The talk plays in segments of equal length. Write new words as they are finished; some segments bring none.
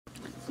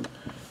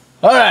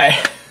All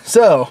right,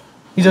 so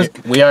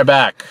we are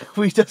back.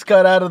 We just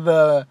got out of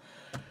the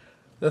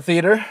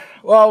theater.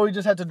 Well, we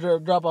just had to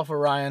drop off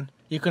Orion.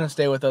 You couldn't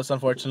stay with us,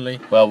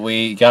 unfortunately. Well,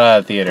 we got out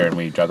of the theater and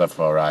we dropped off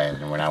for Orion,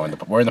 and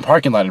we're in the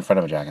parking lot in front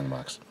of a Jack in the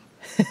Box.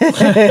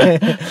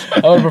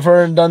 I would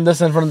prefer done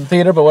this in front of the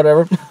theater, but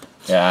whatever.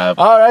 Yeah.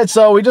 All right,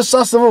 so we just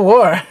saw Civil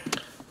War.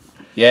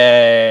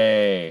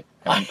 Yay!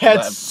 I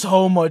had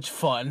so much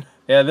fun.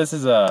 Yeah, this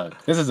is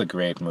a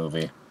great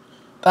movie.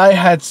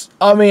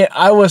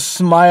 I was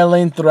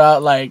smiling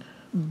throughout, like,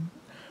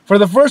 for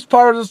the first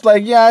part, it was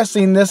like, yeah, I've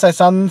seen this. I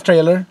saw it in the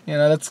trailer. You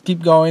know, let's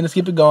keep going. Let's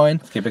keep it going.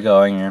 Let's keep it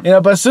going, yeah. You know,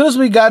 but as soon as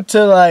we got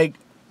to, like,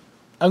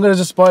 I'm going to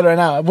just spoil it right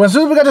now. As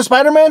soon as we got to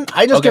Spider-Man,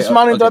 I just kept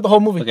smiling throughout the whole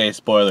movie. Okay,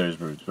 spoilers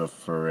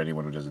for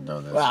anyone who doesn't know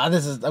this. Wow,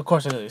 this is, of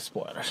course, going to be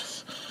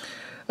spoilers.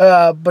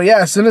 But yeah,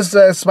 as soon as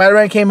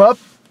Spider-Man came up,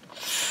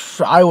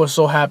 I was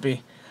so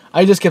happy.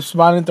 I just kept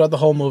smiling throughout the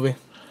whole movie.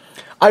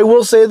 I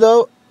will say,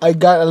 though, I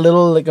got a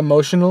little, like,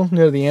 emotional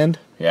near the end.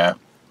 Yeah.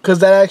 Because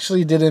that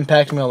actually did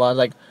impact me a lot.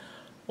 Like,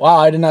 wow,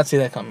 I did not see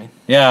that coming.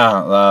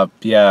 Yeah,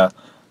 yeah.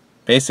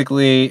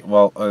 Basically,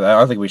 well, I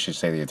don't think we should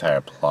say the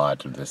entire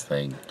plot of this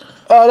thing.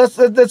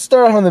 Let's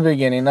start from the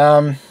beginning.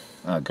 Oh,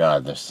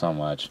 God, there's so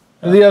much.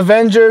 The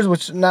Avengers,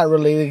 which, not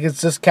really,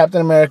 it's just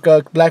Captain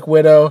America, Black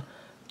Widow,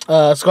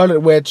 Scarlet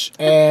Witch,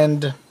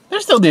 and... They're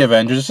still the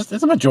Avengers.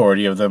 It's a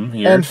majority of them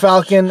here. And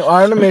Falcon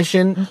are on a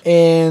mission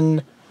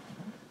in...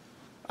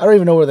 I don't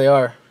even know where they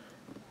are.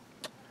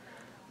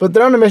 But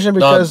they're on a mission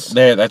because...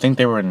 I think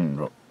they were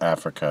in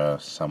Africa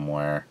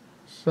somewhere.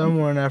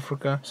 Somewhere in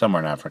Africa.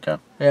 Somewhere in Africa.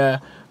 Yeah.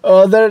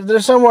 They're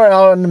somewhere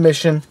out on a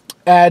mission.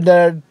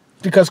 And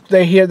because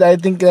I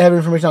think they have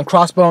information on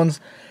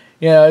Crossbones,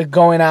 you know,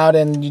 going out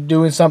and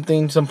doing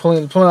something,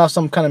 pulling off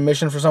some kind of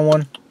mission for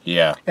someone.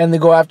 Yeah. And they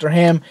go after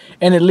him.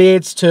 And it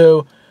leads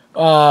to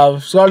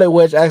Scarlet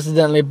Witch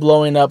accidentally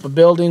blowing up a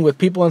building with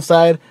people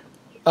inside.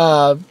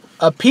 A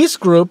peace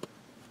group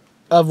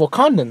of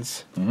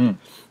Wakandans. Mm-hmm.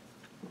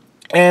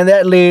 And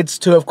that leads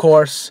to, of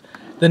course,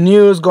 the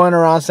news going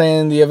around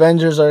saying the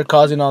Avengers are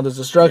causing all this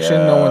destruction.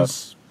 Yeah. No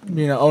one's,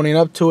 owning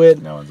up to it.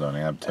 No one's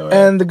owning up to it.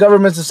 And the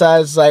government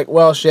decides, like,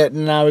 well, shit,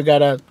 now we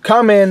gotta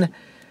come in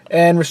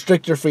and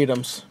restrict your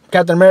freedoms.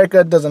 Captain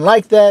America doesn't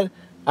like that.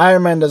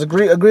 Iron Man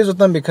agrees with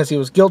them because he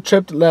was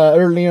guilt-tripped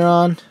earlier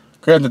on.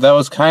 Granted, that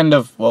was kind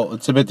of, well,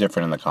 it's a bit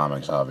different in the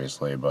comics,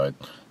 obviously, but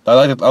I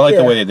like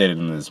the way they did it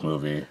in this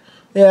movie.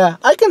 Yeah,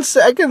 I can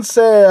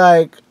say,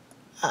 like...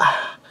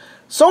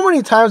 so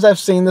many times I've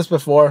seen this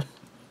before.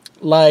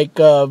 Like,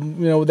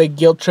 they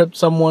guilt-tripped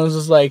someone. It's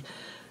just like,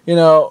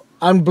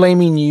 I'm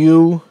blaming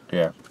you.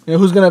 Yeah.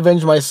 Who's going to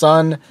avenge my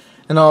son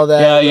and all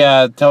that.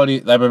 Yeah.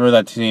 Tony, I remember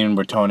that scene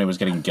where Tony was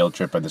getting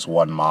guilt-tripped by this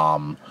one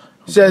mom.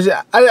 Says,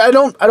 I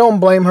don't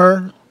blame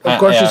her. Of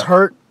course, she's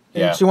hurt.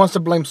 And she wants to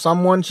blame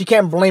someone. She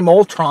can't blame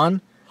Ultron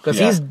because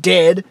he's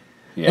dead.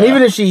 Yeah. And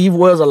even if he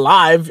was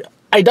alive,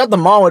 I doubt the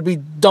mom would be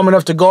dumb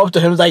enough to go up to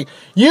him and like,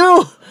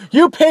 you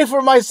pay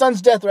for my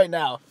son's death right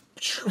now.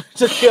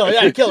 Just kill her.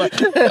 Yeah, kill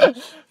her.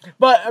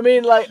 But, I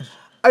mean, like,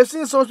 I've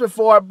seen it so much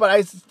before, but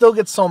I still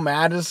get so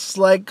mad. It's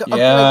like...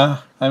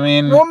 Yeah, I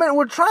mean... Woman,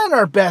 we're trying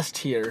our best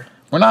here.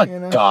 We're not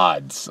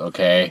gods,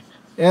 okay?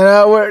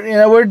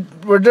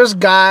 We're just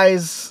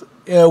guys,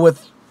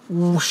 with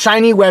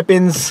shiny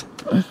weapons.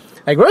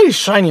 Like, really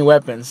shiny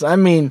weapons. I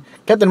mean,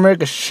 Captain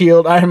America's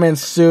shield, Iron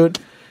Man's suit.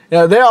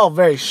 They're all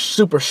very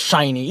super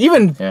shiny.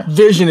 Even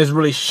Vision is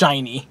really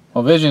shiny.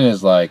 Well, Vision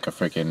is like a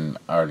freaking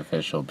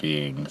artificial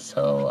being,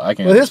 so I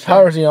can... Well, his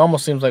powers, he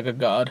almost seems like a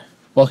god.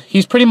 Well,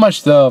 he's pretty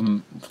much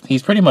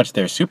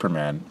their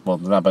Superman. Well,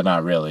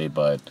 not really,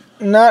 but...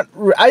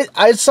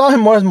 I saw him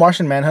more as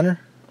Martian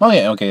Manhunter. Oh,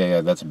 yeah, okay, yeah,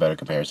 that's a better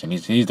comparison.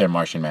 He's their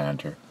Martian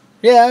Manhunter.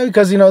 Yeah,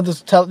 because,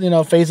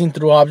 phasing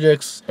through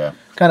objects,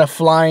 kind of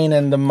flying,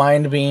 and the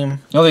mind beam.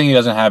 The only thing he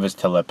doesn't have is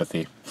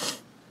telepathy.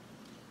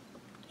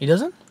 He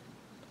doesn't?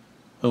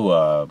 Who,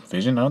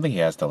 Vision? I don't think he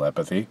has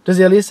telepathy. Does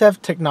he at least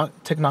have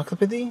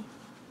technopathy?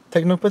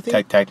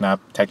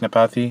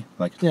 Technopathy?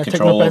 Like,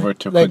 control over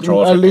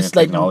at least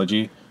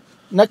technology?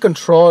 Not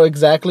control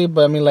exactly,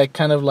 but I mean, like,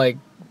 kind of, like,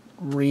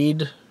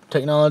 read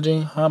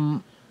technology.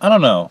 I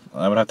don't know.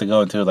 I would have to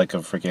go into, like, a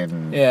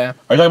freaking... Yeah.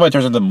 Are you talking about in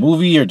terms of the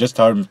movie, or just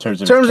in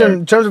terms of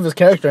in terms of his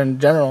character in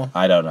general?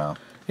 I don't know.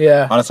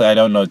 Yeah. Honestly, I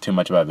don't know too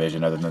much about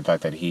Vision, other than the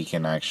fact that he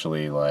can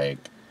actually, like...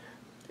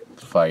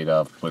 fight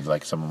up with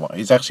like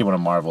he's actually one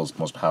of Marvel's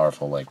most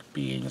powerful like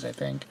beings, I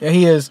think. Yeah,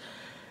 he is.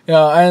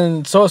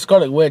 And so is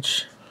Scarlet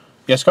Witch.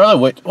 Yeah, Scarlet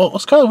Witch. Well,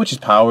 Scarlet Witch's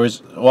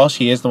powers, while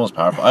she is the most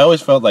powerful, I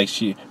always felt like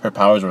her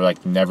powers were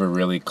like never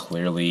really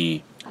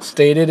clearly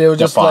stated. It was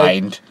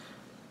defined. Just like,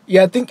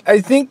 yeah, I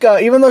think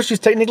even though she's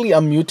technically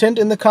a mutant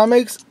in the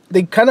comics,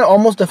 they kind of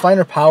almost define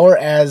her power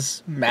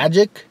as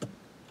magic.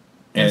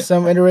 In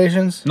some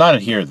iterations. Not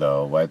here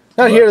though.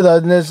 Here though.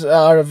 In this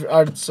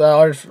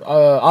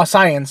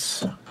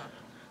science.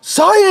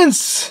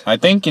 Science! I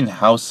think in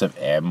House of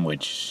M,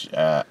 which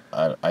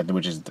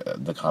is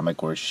the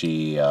comic where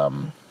she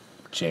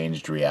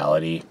changed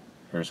reality.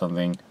 or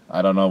something.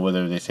 I don't know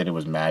whether they said it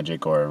was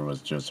magic or it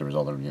was just a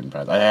result of mutant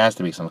powers. It has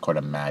to be some sort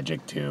of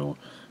magic too,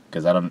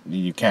 because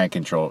you can't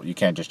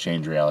just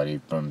change reality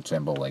from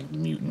symbol like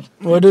mutant.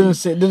 Well, it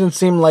didn't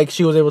seem like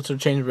she was able to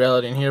change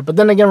reality in here. But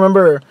then again,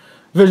 remember,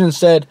 Vision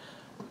said,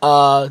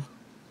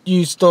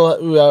 "You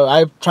still,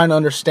 I'm trying to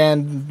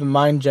understand the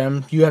mind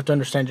gem. You have to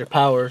understand your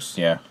powers."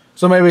 Yeah.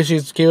 So maybe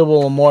she's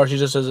capable of more. She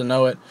just doesn't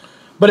know it.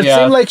 But it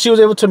seemed like she was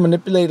able to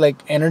manipulate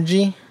like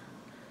energy.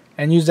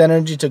 And use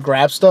energy to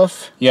grab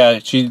stuff. Yeah,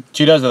 she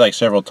does it like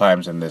several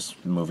times in this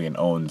movie and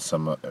owns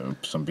some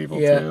people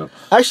too.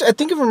 Actually, I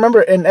think if you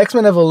remember in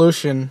X-Men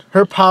Evolution,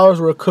 her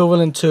powers were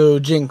equivalent to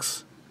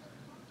Jinx.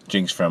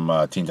 Jinx from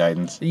Teen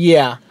Titans.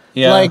 Yeah.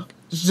 Like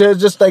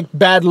just like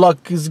bad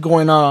luck is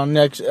going on.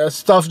 Like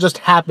stuff just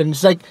happened.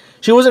 It's like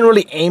she wasn't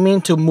really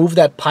aiming to move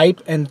that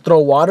pipe and throw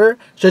water.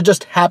 It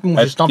just happened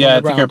when she stomped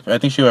on the ground. I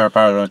think her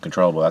powers were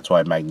uncontrollable. That's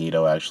why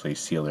Magneto actually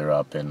sealed her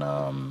up in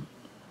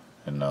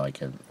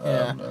like an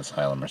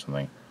asylum or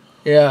something.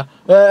 Yeah.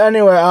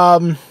 Anyway,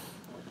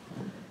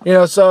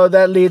 so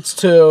that leads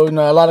to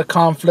a lot of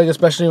conflict,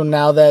 especially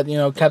now that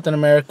Captain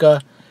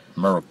America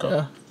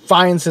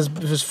finds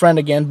his friend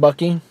again,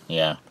 Bucky.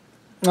 Yeah.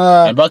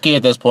 And Bucky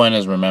at this point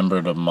has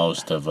remembered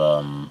most of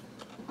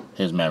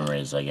his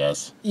memories, I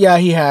guess. Yeah,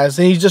 he has.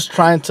 He's just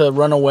trying to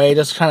run away,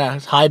 just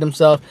trying to hide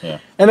himself. Yeah.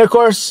 And of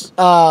course,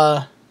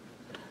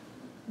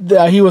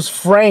 he was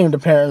framed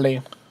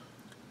apparently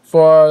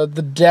for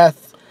the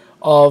death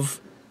of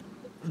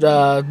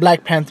the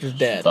Black Panther's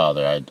dad.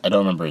 Father, I don't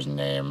remember his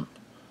name.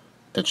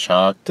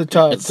 T'Challa.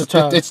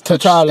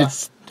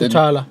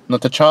 T'Challa. No,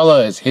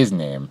 T'Challa is his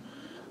name.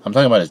 I'm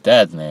talking about his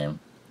dad's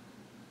name.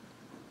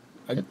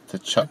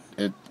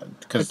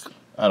 Because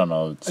I don't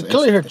know. I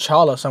clearly heard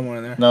T'Challa somewhere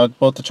in there. No,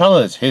 well,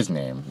 T'Challa is his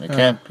name. It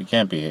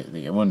can't be.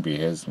 It wouldn't be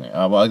his name.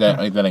 Well,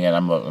 then again,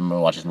 I'm gonna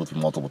watch this movie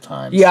multiple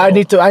times. Yeah,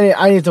 so.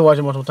 I need to watch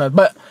it multiple times,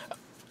 but.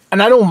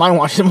 And I don't mind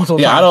watching it multiple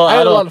times. I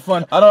had a lot of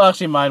fun. I don't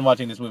actually mind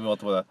watching this movie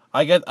multiple times.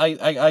 I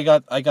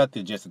got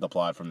the gist of the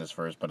plot from this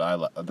first, but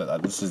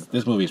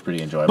this movie is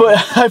pretty enjoyable.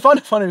 But I found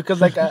it funny because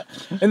like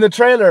in the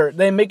trailer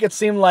they make it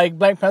seem like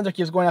Black Panther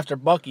keeps going after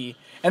Bucky,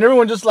 and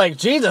everyone just like,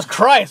 Jesus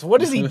Christ, what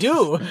does he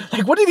do?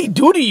 Like, what did he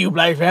do to you,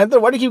 Black Panther?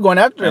 Why do you keep going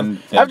after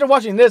him? After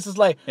watching this, it's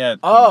like,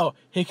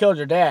 he killed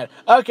your dad.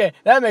 Okay,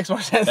 that makes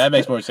more sense. That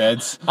makes more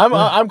sense.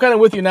 I'm kind of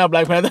with you now,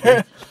 Black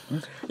Panther.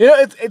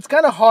 It's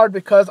kind of hard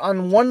because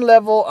on one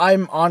level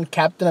I'm on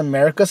Captain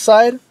America's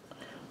side,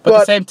 but at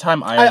the same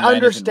time I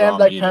understand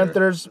Black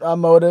Panther's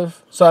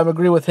motive, so I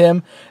agree with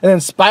him. And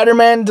then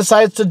Spider-Man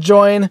decides to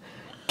join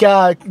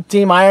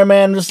Team Iron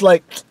Man, just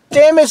like,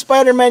 damn it,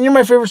 Spider-Man, you're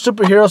my favorite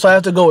superhero, so I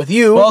have to go with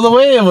you. Well, the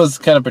way it was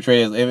kind of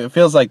portrayed, it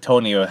feels like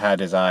Tony had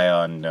his eye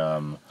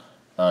on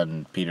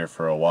Peter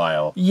for a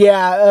while.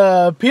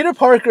 Yeah, Peter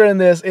Parker in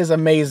this is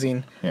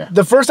amazing. Yeah.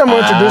 The first time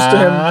we're introduced to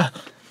him,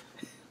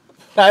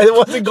 I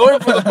wasn't going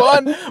for the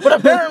fun, but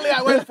apparently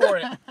I went for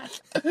it.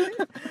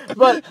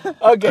 But,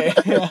 okay,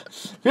 yeah.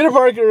 Peter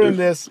Parker in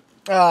this,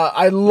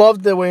 I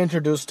loved the way he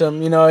introduced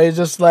him. He's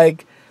just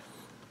like,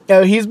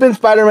 he's been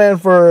Spider-Man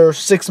for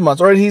 6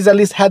 months, or he's at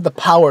least had the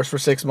powers for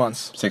 6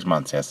 months. 6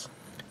 months, yes.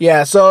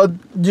 Yeah, so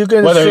you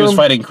can whether he was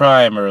fighting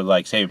crime or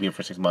like saving people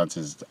for 6 months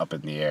is up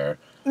in the air.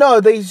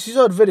 No, you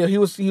saw the video. He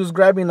was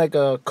grabbing like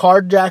a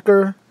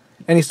carjacker,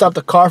 and he stopped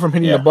the car from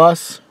hitting the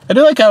bus. I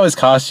do like how his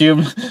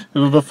costume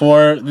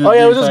before. It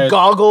was just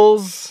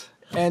goggles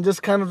and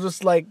just kind of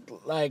just like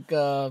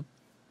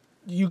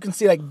you can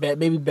see like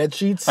maybe bed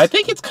sheets. I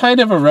think it's kind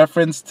of a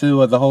reference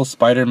to the whole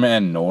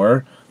Spider-Man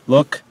Noir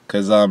look,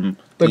 because the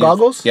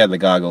goggles. Yeah, the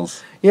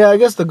goggles. Yeah, I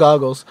guess the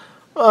goggles.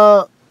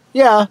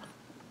 Yeah.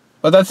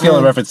 But that's the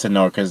only reference to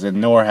Noir, because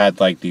Noir had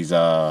like these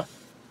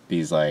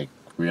like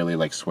really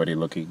like sweater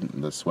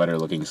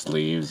looking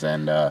sleeves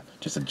and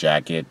just a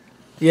jacket.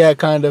 Yeah,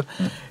 kind of.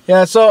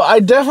 Yeah, so I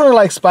definitely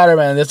like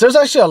Spider-Man in this. There's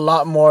actually a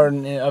lot more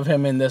of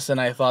him in this than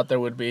I thought there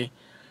would be.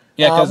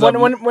 Yeah, because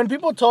when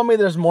people told me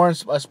there's more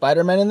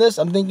Spider-Man in this,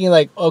 I'm thinking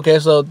like, okay,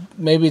 so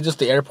maybe just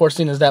the airport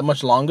scene is that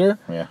much longer.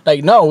 Yeah.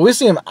 Like, no, we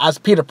see him as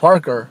Peter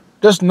Parker,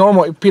 just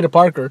normal Peter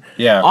Parker.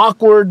 Yeah.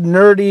 Awkward,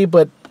 nerdy,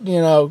 but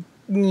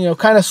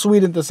kind of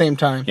sweet at the same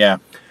time. Yeah.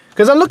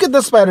 Because I look at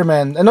this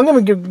Spider-Man, and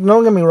don't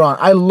get me wrong,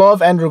 I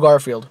love Andrew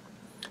Garfield,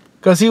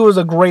 because he was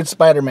a great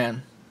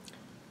Spider-Man.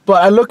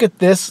 But I look at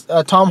this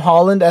Tom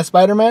Holland as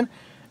Spider-Man,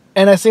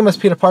 and I see him as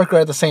Peter Parker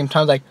at the same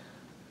time. Like,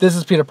 this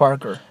is Peter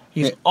Parker.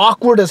 He's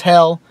awkward as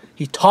hell.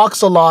 He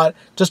talks a lot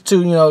just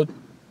to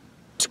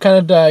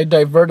kind of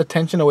divert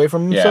attention away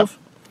from himself.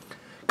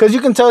 Because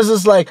you can tell it's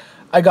just like,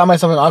 I got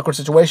myself in an awkward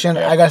situation.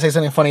 I gotta say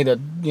something funny to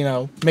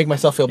make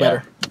myself feel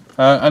better.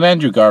 An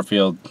Andrew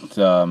Garfield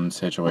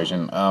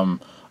situation.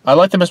 I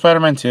liked him as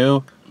Spider-Man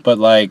too, but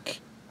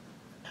like,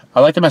 I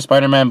liked him as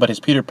Spider-Man, but his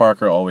Peter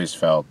Parker always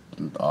felt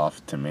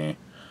off to me.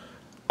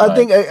 I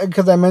think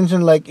because I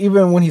mentioned like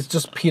even when he's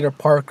just Peter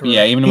Parker,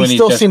 even when he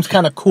still seems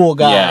kind of cool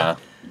guy. Yeah,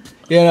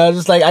 You know,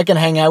 just like I can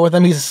hang out with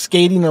him. He's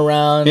skating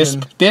around.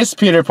 This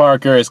Peter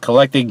Parker is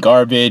collecting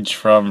garbage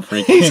from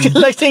freaking. He's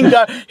collecting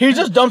He's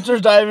just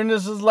dumpster diving.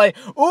 This is like,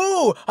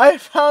 ooh, I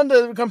found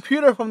a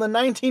computer from the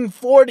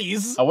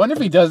 1940s. I wonder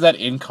if he does that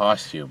in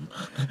costume,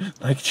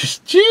 like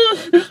just.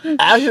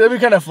 Actually, that'd be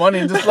kind of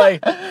funny. Just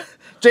like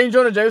Jane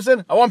Jonah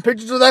Jameson, I want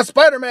pictures of that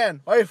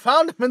Spider-Man. I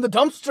found him in the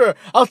dumpster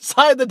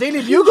outside the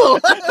Daily Bugle.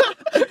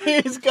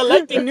 He's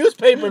collecting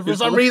newspapers for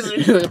some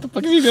reason. What the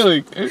fuck is he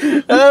doing? I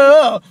don't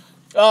know.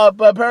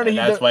 But apparently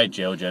that's why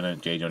J. Jonah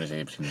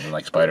Jameson doesn't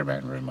like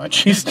Spider-Man very much.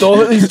 He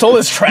stole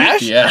his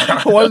trash?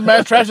 Yeah. One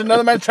man's trash,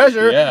 another man's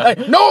treasure. Yeah.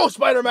 Like, no,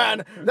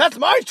 Spider-Man, that's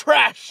my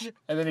trash.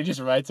 And then he just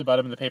writes about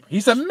him in the paper.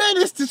 He's a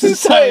menace to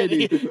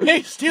society.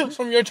 He steals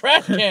from your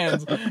trash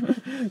cans.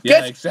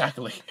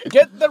 Exactly.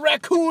 Get the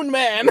raccoon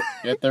man.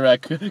 Get the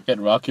raccoon. Get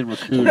Rocket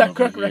Raccoon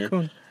over here.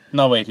 Raccoon.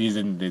 No, wait, he's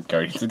in the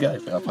Guardians of the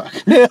Galaxy. Oh, fuck.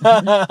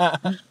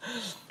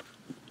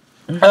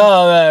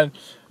 Oh, man.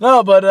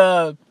 No,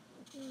 but,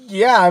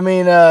 yeah, I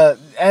mean,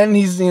 and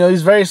he's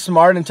very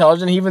smart,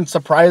 intelligent. He even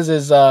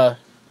surprises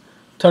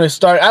Tony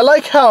Stark. I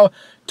like how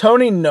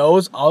Tony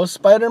knows of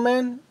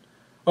Spider-Man,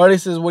 or at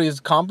least is what he's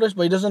accomplished,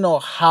 but he doesn't know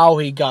how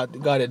he got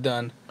it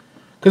done.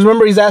 Because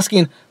remember, he's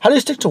asking, how do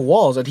you stick to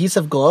walls?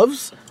 Adhesive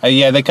gloves?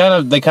 Yeah, they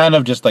kind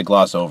of just like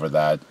gloss over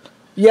that.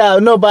 Yeah,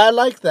 no, but I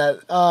like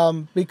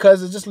that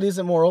because it just leaves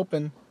it more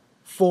open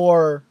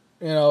for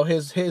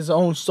his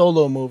own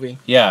solo movie.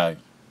 Yeah.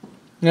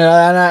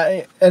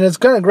 Yeah, and it's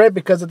kind of great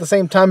because at the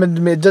same time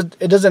it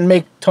doesn't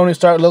make Tony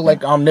Stark look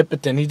like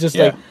omnipotent. He's just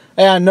like,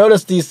 hey, I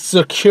noticed these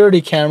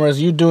security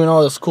cameras. You doing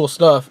all this cool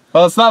stuff.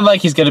 Well, it's not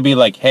like he's gonna be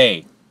like,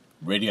 hey,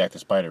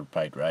 radioactive spider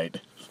bite, right?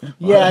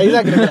 Yeah, he's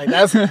not gonna be like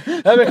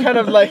that. That'd be kind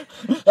of like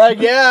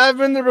yeah, I've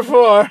been there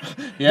before.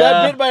 Yeah.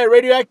 Got bit by a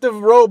radioactive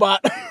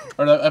robot.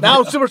 Or now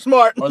I'm super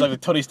smart. Or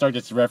like Tony Stark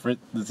just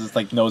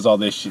like knows all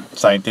this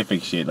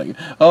scientific shit. Like,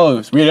 oh,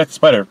 it's radioactive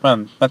spider.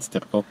 Man, that's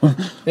typical.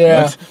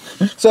 Yeah.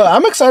 So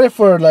I'm excited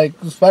for like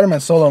the Spider-Man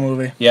solo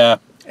movie. Yeah.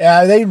 Yeah,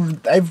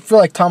 I feel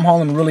like Tom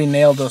Holland really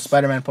nailed the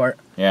Spider-Man part.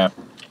 Yeah.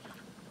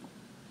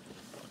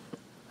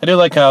 I do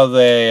like how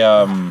they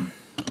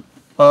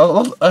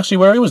well, actually,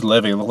 where he was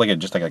living, it looked like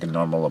just like a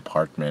normal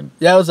apartment.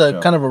 Yeah, it was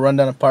kind of a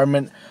rundown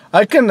apartment.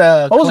 I can.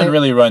 It wasn't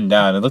really run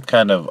down. It looked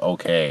kind of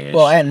okay.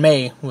 Well, Aunt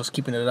May was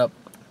keeping it up.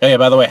 Oh, yeah.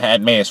 By the way,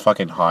 Aunt May is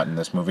fucking hot in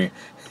this movie.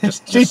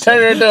 She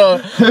turned into a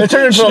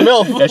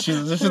MILF. Yeah,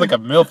 she's like a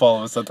MILF all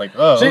of a sudden. Like,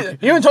 oh. Okay.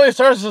 Even Tony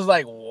Stark is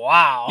like,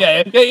 wow.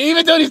 Yeah.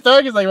 Even Tony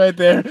Stark is like right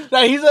there.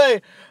 Like he's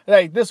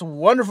like this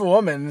wonderful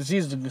woman.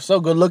 She's so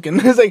good looking.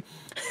 It's like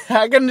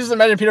I can just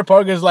imagine Peter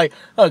Parker is like,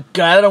 oh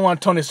god, I don't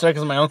want Tony Stark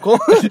as my uncle.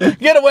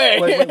 Get away.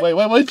 Wait.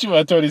 Why don't you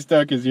want Tony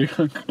Stark as your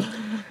uncle?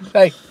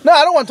 Like, no,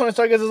 I don't want Tony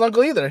Stark as his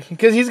uncle either,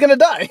 because he's gonna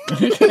die.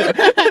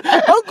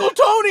 Uncle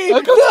Tony!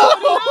 Uncle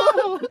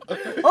no!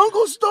 Tony, no!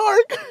 Uncle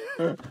Stark!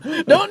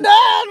 Don't die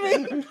on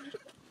me!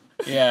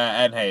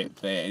 Yeah, and hey,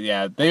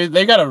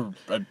 they got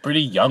a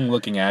pretty young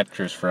looking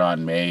actress for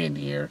Aunt May in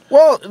here.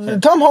 Well,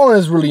 Tom Holland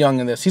is really young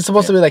in this. He's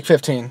supposed to be like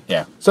 15.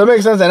 Yeah. So it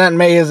makes sense that Aunt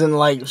May isn't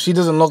like, she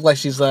doesn't look like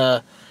she's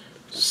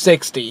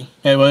 60.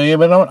 Yeah, well,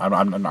 but no,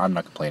 I'm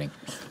not complaining.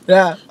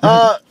 Yeah.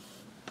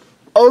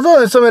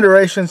 Although in some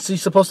iterations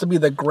she's supposed to be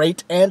the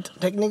great aunt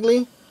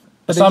technically.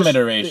 But some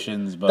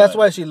iterations, but that's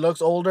why she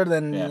looks older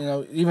than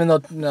even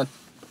though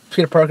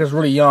Peter Parker's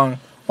really young.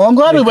 Well, I'm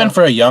glad we went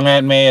for a young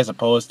Aunt May as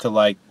opposed to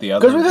like the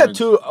other. Because we've had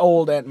two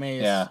old Aunt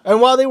Mays. Yeah.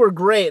 And while they were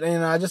great,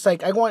 and I just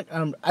like I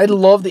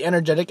love the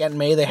energetic Aunt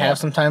May they have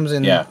sometimes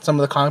in some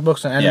of the comic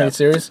books and animated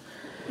series.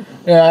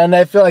 Yeah, and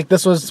I feel like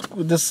this is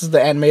the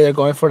Aunt May they're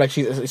going for. Like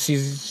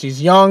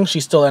she's young,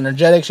 she's still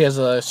energetic.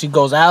 She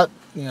goes out,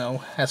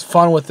 has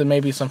fun with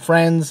maybe some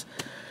friends.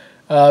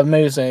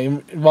 Maybe say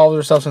involve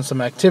herself in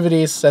some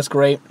activities. That's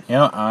great.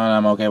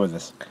 I'm okay with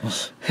this.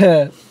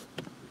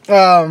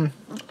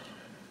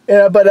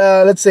 Yeah, but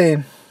let's see.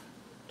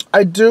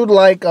 I do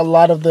like a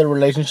lot of the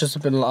relationships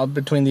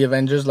between the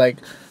Avengers. Like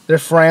they're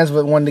friends,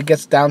 but when it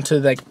gets down to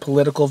like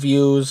political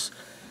views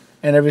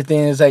and everything,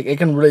 is like it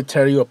can really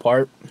tear you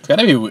apart.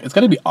 It's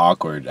gonna be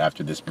awkward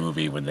after this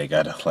movie when they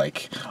gotta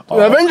like.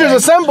 The Avengers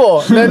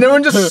assemble, and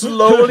everyone just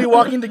slowly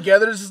walking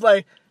together. It's just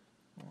like,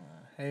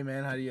 hey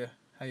man, how you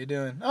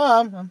doing?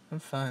 Oh, I'm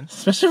fine.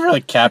 Especially for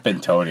like Cap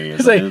and Tony,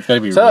 it's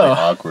gonna be really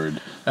awkward.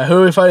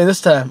 Who are we fighting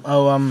this time?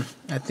 Oh,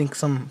 I think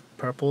some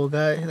purple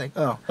guy. He's like,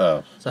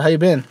 oh. So how you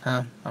been?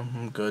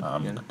 I'm good.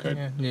 I'm good.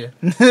 Yeah.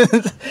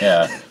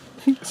 Yeah.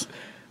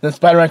 Then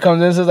Spider-Man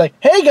comes in and says like,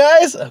 "Hey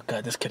guys!" Oh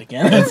god, this kid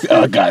again.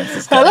 Oh god,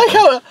 this guy.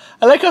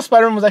 I like how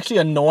Spider-Man was actually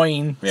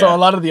annoying. Yeah. So a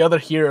lot of the other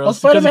heroes,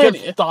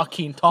 Spider-Man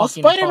talking.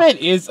 Spider-Man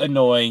is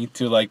annoying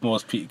to like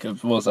most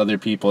other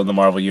people in the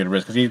Marvel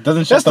universe because he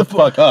doesn't shut the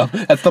fuck up.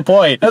 That's the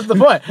point. That's the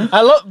point.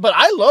 I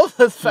love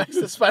the fact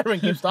that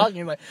Spider-Man keeps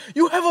talking. Like,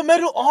 you have a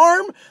metal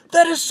arm?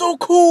 That is so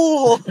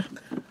cool.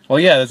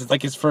 Well, yeah, this is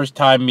like his first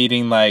time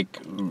meeting like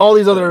all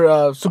these other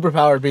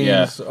superpowered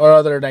beings or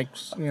other like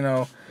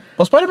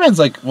Well, Spider-Man's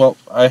like,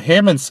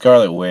 him and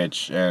Scarlet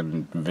Witch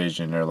and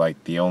Vision are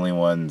like the only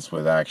ones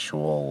with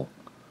actual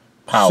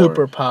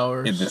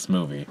superpowers in this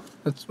movie.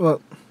 That's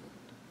well.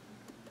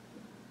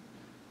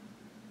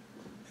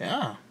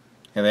 Yeah.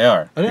 Yeah, they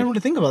are. I didn't really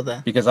think about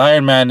that. Because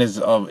Iron Man is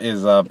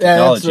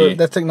technology. Yeah,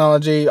 that's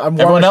technology.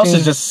 Everyone else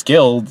is just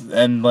skilled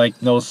and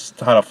like knows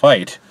how to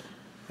fight.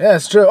 Yeah,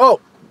 it's true. Oh,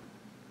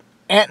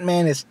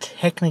 Ant-Man is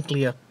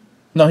technically a...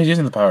 No, he's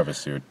using the power of his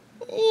suit.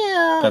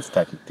 Yeah.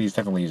 He's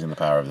technically using the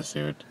power of the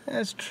suit.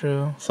 That's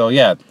true. So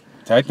yeah,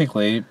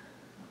 technically,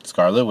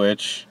 Scarlet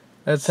Witch,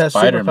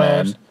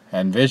 Spider-Man,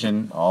 and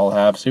Vision all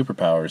have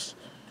superpowers.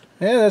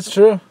 Yeah, that's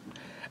true.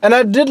 And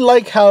I did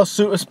like how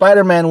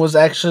Spider-Man was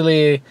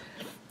actually,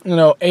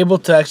 able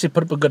to actually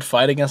put up a good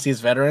fight against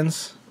these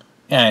veterans.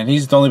 Yeah, and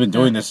he's only been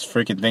doing this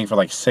freaking thing for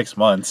like 6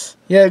 months.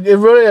 Yeah, it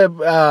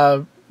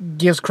really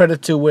gives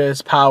credit to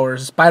his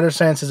powers. Spider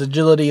sense, his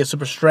agility, his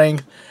super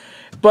strength.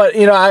 But,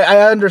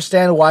 I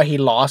understand why he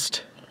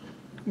lost.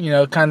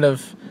 Kind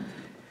of,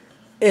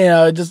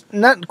 just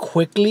not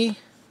quickly,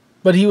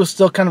 but he was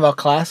still kind of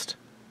outclassed.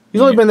 He's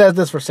only been at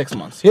this for 6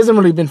 months. He hasn't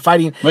really been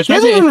fighting. He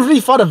hasn't even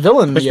really fought a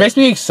villain Which makes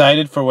me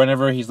excited for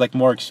whenever he's like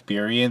more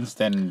experienced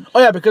and...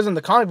 Oh yeah, because in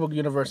the comic book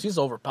universe, he's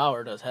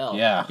overpowered as hell.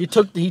 Yeah. He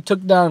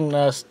took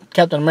down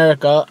Captain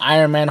America,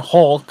 Iron Man,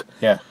 Hulk.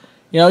 Yeah.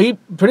 He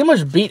pretty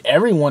much beat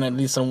everyone at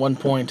least at one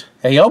point.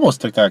 Yeah, he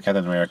almost took down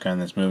Captain America in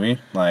this movie.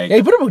 Yeah,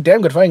 he put up a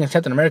damn good fight against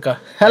Captain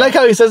America. I like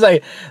how he says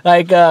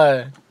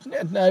Mr.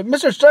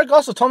 Stark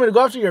also told me to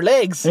go after your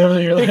legs.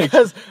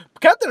 Because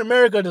Captain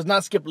America does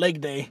not skip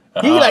leg day.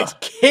 He likes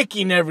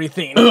kicking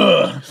everything.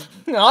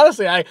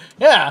 Honestly,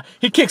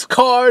 he kicks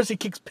cars, he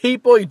kicks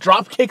people, he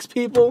drop kicks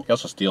people. He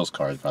also steals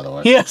cars, by the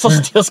way. He also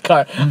steals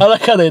cars. I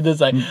like how they did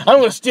that. I'm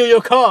going to steal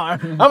your car.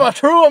 I'm a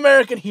true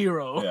American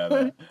hero.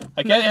 Yeah,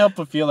 I can't help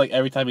but feel like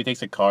every time he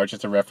takes a car, it's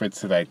just a reference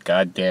to that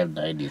goddamn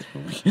 90s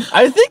movie.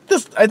 I think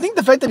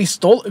the fact that he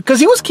stole... Because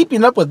he was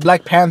keeping up with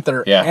Black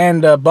Panther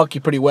and Bucky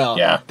pretty well.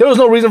 Yeah. There was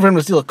no reason for him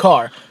to steal a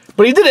car.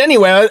 But he did it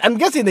anyway. I'm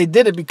guessing they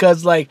did it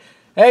because, like,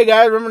 hey,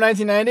 guys, remember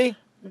 1990?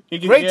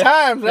 Great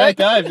times, right?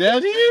 Great times, yeah.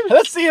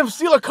 Let's see him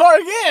steal a car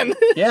again.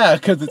 Yeah,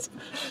 because it's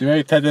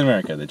Captain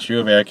America, the true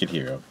American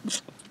hero.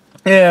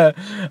 Yeah.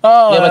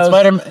 Oh,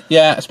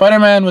 but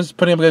Spider-Man was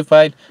putting up a good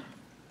fight.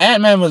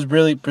 Ant-Man was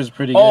pretty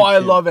good. Oh, I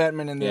love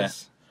Ant-Man in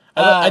this.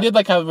 I did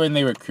like how when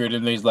they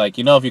recruited him, he's like,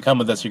 if you come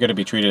with us, you're going to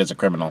be treated as a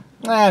criminal.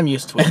 I'm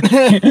used to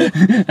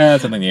it.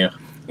 That's something new.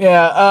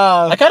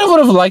 Yeah. I kind of would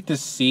have liked to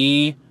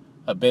see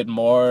a bit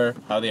more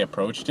how they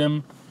approached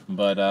him.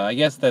 But I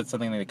guess that's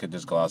something they could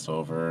just gloss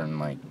over and,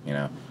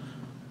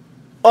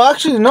 Oh,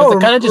 actually, no.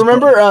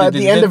 Remember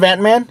the end of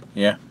Ant-Man?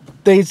 Yeah.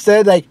 They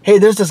said, hey,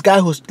 there's this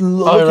guy who's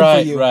looking for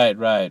you.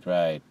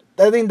 Right.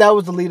 I think that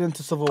was the lead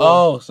into Civil War.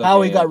 Oh, so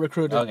how he got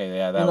recruited. Okay,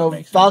 yeah, that would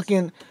make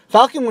sense.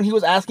 Falcon, when he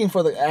was asking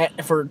for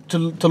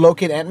to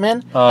locate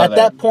Ant-Man, at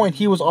that point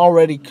he was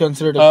already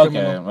considered a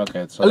criminal.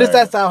 Okay. So at least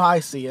that's how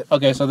I see it.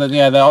 Okay, so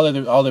then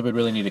all they would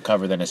really need to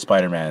cover then is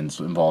Spider-Man's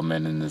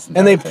involvement in this.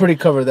 And they pretty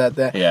covered that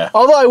there. Yeah.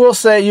 Although I will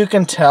say you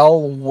can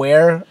tell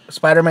where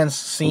Spider-Man's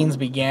scenes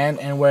began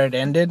and where it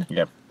ended.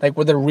 Yep. Like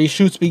where the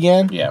reshoots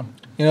began. Yeah.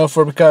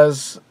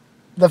 Because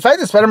the fact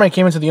that Spider-Man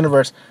came into the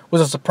universe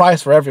was a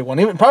surprise for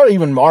everyone, probably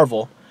even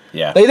Marvel.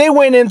 Yeah. They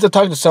went in to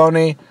talk to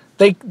Sony.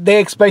 They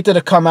expected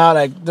to come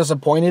out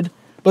disappointed,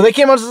 but they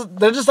came out.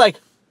 They're just like,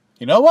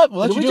 you know what?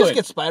 We'll let did you we do just it.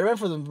 get Spider-Man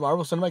for the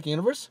Marvel Cinematic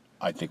Universe?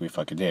 I think we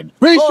fucking did.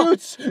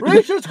 Reshoots,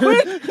 reshoots,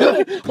 quick!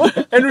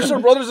 And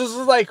Russo Brothers is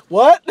like,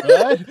 what?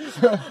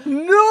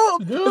 No.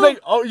 It's like,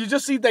 oh, you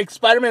just see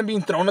Spider-Man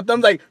being thrown at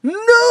them. Like, no.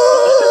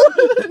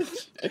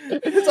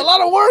 It's a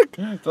lot of work.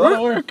 It's a lot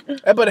of work.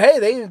 But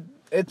hey,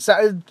 it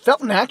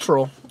felt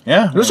natural.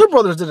 Yeah. Russo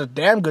Brothers did a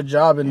damn good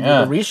job in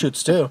the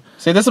reshoots too.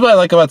 See, this is what I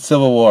like about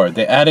Civil War.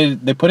 They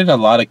put in a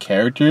lot of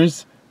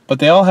characters, but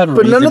they all had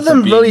reasons. But none of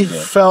them really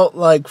felt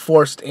like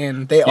forced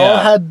in. They all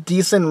had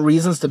decent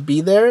reasons to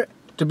be there,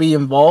 to be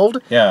involved,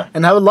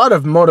 and have a lot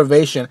of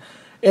motivation.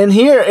 And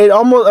here, it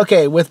almost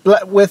with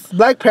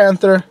Black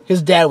Panther,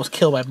 his dad was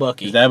killed by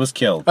Bucky. His dad was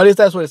killed. At least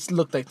that's what it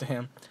looked like to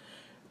him.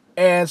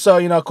 And so,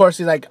 of course,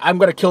 he's like, I'm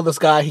gonna kill this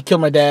guy. He killed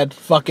my dad.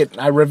 Fuck it,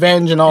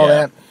 revenge and all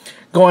that,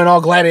 going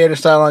all gladiator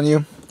style on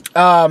you.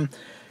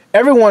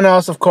 Everyone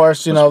else, of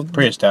course,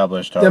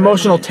 pre-established. The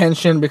emotional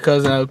tension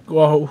because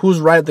who's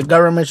right? The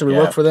government, should we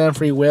work for them?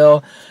 Free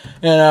will,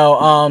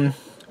 Ant-Man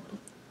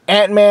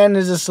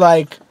is just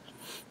like.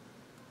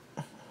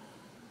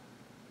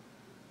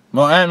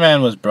 Well,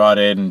 Ant-Man was brought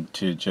in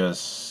to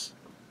just.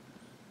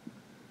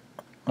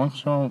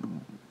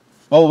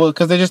 Well,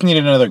 because they just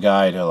needed another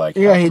guy to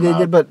Yeah, he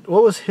did. But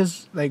what was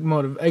his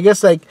motive? I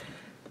guess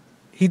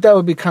he thought it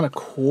would be kind of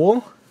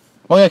cool.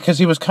 Well, yeah, because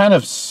he was kind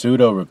of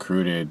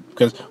pseudo-recruited.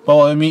 Because,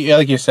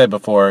 like you said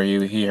before,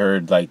 he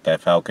heard,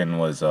 that Falcon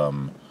was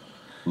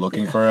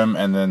looking for him,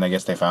 and then I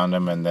guess they found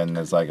him, and then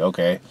it's like,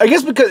 okay. I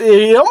guess because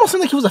it almost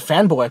seemed like he was a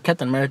fanboy of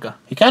Captain America.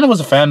 He kind of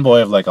was a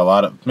fanboy of, a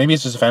lot of... Maybe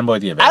it's just a fanboy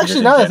of the Avengers.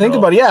 Actually, now that I think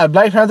about it,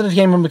 Black Panther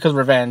came in because of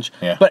revenge.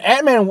 Yeah. But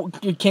Ant-Man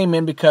came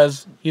in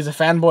because he's a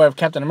fanboy of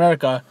Captain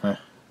America.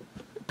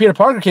 Peter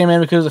Parker came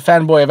in because he was a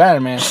fanboy of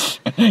Iron Man.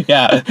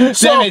 Yeah.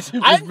 So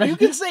you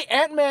can say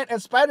Ant-Man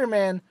and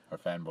Spider-Man are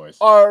fanboys.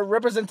 Are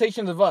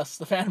representations of us,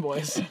 the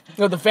fanboys,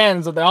 or the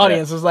fans of the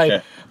audience. Is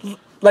like,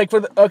 like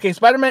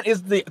Spider-Man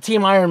is the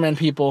Team Iron Man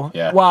people,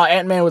 while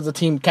Ant-Man was the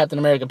Team Captain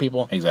America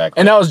people. Exactly.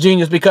 And that was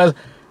genius because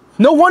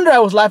no wonder I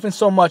was laughing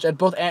so much at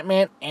both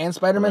Ant-Man and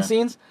Spider-Man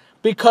scenes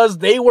because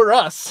they were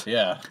us.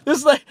 Yeah.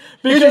 It's like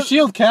because here's your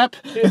shield, Cap.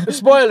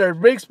 Spoiler,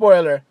 big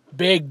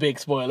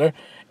spoiler.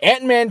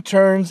 Ant-Man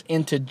turns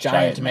into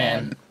Giant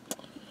Man.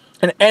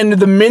 And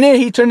the minute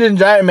he turned into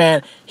Giant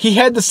Man, he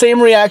had the same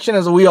reaction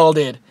as we all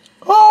did.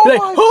 Oh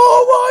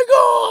my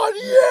God,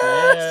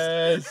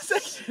 yes!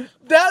 Like,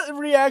 that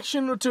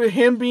reaction to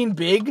him being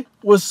big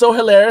was so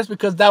hilarious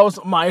because that was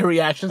my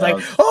reaction. It's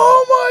like,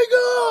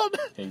 oh my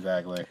God!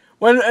 Exactly.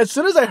 As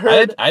soon as I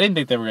heard... I didn't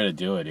think they were going to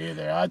do it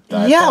either. I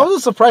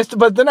wasn't surprised,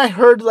 but then I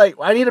heard, like,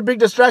 I need a big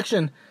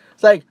distraction.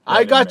 It's like,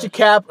 I got you,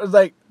 Cap. It's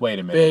like, wait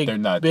a minute. They're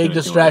not big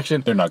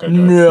distraction. They're not going to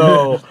do it.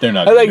 No. They're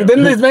not going to do it.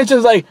 Then they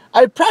mentions, like,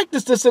 I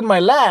practiced this in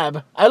my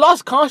lab. I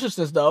lost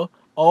consciousness, though.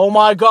 Oh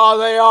my God,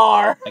 they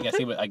are. I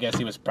guess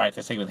he was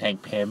practicing with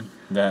Hank Pym.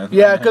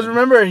 Yeah, because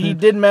remember, he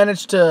did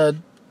manage to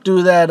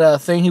do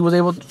that thing. He was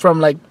able to, from,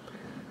 like...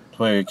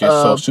 Wait, it gets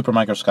so super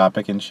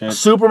microscopic and shit?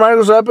 Super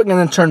microscopic and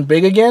then turn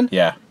big again?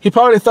 Yeah. He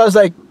probably thought, it's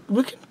like,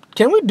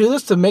 can we do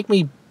this to make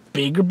me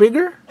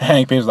bigger?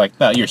 Hank Pym's like,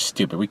 no, you're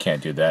stupid. We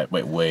can't do that.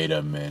 Wait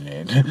a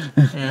minute.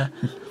 Yeah.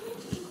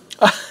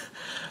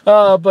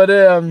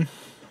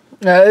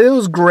 It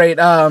was great.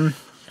 But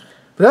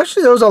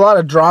actually, there was a lot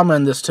of drama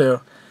in this,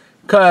 too.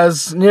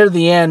 Because near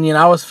the end,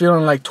 I was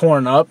feeling, like,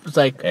 torn up. It's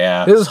like,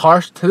 this is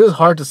harsh. This is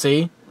hard to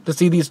see. To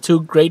see these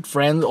two great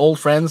friends, old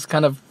friends,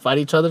 kind of fight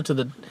each other to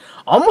the...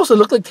 Almost it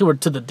looked like they were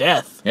to the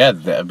death. Yeah,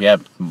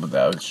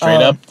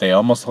 straight up, they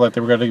almost looked like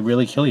they were going to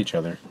really kill each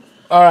other.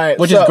 All right,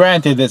 which is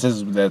granted, that's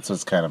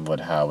just kind of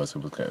how it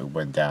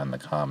went down in the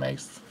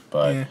comics.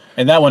 But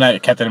and that one,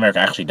 Captain America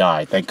actually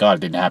died. Thank God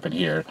it didn't happen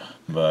here.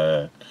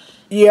 But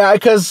yeah,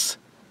 because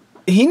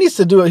he needs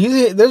to do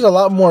it. There's a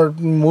lot more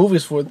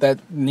movies that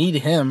need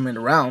him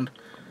around.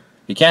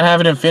 You can't have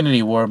an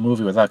Infinity War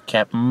movie without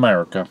Captain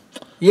America.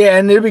 Yeah,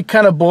 and it'd be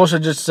kind of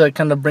bullshit just to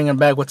kind of bring him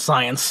back with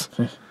science.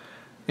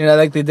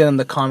 Like they did in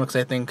the comics,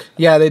 I think.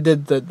 Yeah, they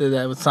did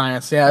that with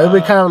science. Yeah, it'd be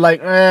kind of like,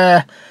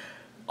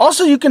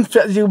 Also, you can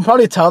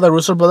probably tell the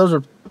Russo brothers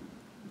were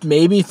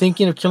maybe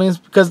thinking of killing us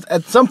because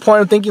at some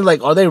point I'm thinking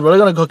like, are they really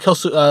gonna go kill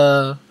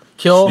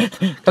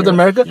Captain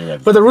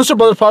America? But the Russo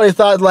brothers probably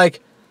thought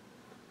like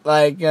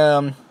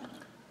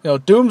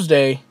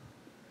Doomsday,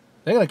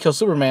 they're gonna kill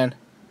Superman.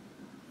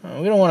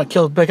 We don't want to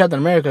kill Captain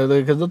America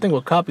because they'll think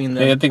we're copying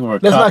them. Yeah, they think we're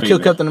Let's not kill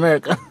Captain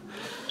America.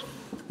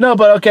 No,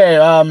 but okay.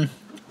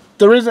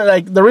 The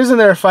reason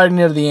they were fighting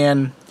near the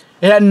end,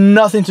 it had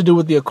nothing to do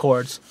with the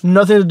Accords,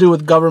 nothing to do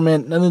with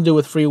government, nothing to do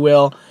with free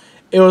will.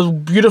 It was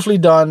beautifully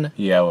done.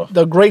 Yeah. Well.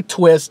 The great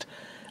twist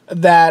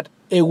that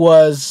it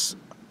was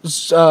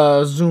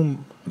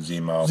Zemo.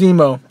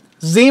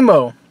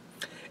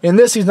 In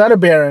this, he's not a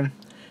Baron.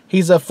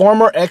 He's a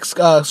former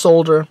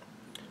ex-soldier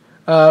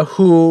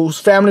whose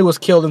family was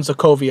killed in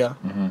Sokovia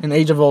in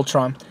Age of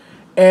Ultron.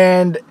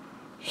 And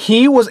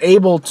he was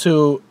able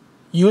to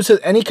use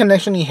any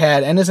connection he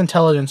had and his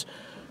intelligence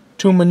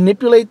to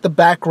manipulate the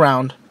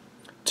background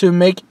to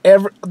make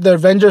the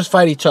Avengers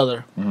fight each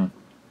other.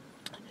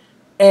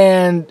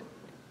 And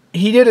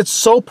he did it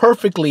so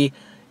perfectly,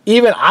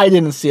 even I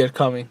didn't see it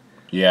coming.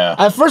 Yeah.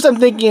 At first I'm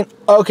thinking,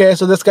 okay,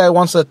 so this guy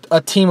wants a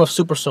team of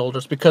super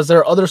soldiers because there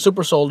are other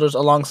super soldiers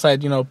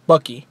alongside,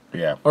 Bucky.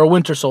 Yeah. Or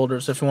Winter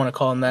Soldiers, if you want to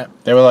call them that.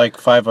 There were like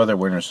 5 other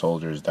Winter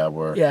Soldiers that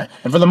were... Yeah.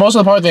 And for the most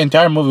of the part, the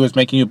entire movie was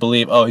making you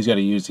believe, oh, he's got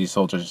to use these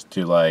soldiers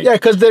to like... Yeah,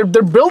 because they're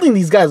building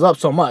these guys up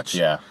so much.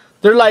 Yeah.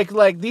 They're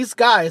like these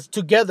guys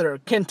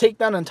together can take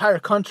down an entire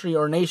country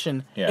or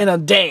nation in a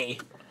day.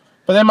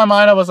 But in my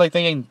mind, I was like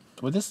thinking,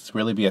 would this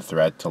really be a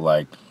threat to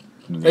like...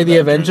 The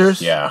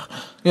Avengers? Yeah.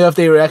 If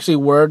they were actually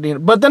were...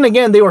 But then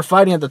again, they were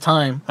fighting at the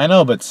time. I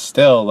know, but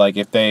still, like,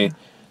 if they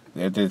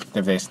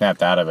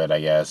snapped out of it, I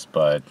guess,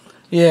 but...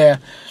 Yeah.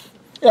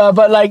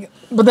 But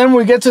then when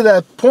we get to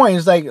that point,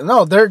 it's like,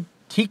 no,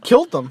 he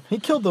killed them. He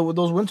killed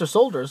those Winter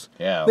Soldiers.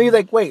 Yeah. Then he's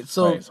like, wait,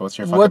 so what's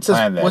your fucking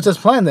plan then? What's his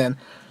plan then?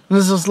 And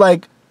this is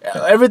like,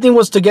 everything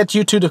was to get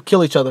you two to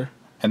kill each other.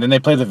 And then they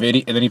play the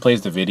video, and then he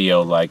plays the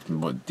video, like,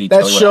 detailing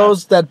that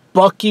shows that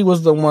Bucky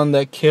was the one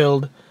that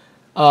killed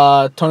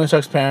Tony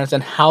Stark's parents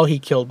and how he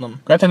killed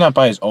them. Granted, not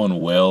by his own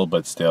will,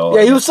 but still.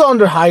 Yeah, he was still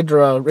under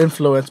Hydra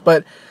influence,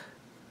 but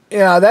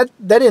that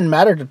didn't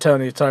matter to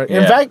Tony Stark.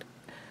 Yeah. In fact,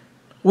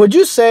 would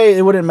you say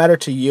it wouldn't matter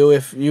to you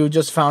if you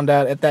just found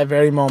out at that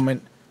very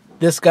moment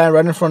this guy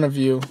right in front of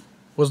you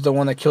was the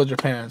one that killed your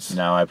parents?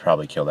 No, I'd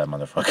probably kill that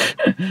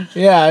motherfucker.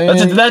 Yeah, I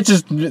mean, that's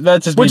just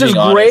which is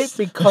honest. Great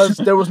because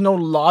there was no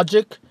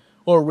logic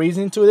or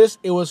reason to this.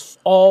 It was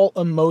all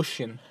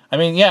emotion. I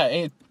mean,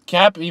 yeah,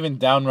 Cap even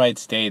downright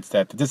states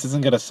that this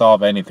isn't gonna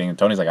solve anything, and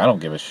Tony's like, I don't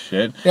give a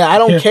shit. Yeah, I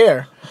don't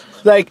care.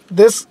 Like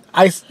this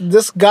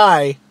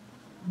guy,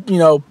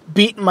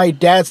 beat my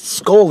dad's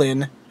skull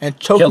in and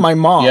choked my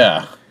mom.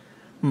 Yeah.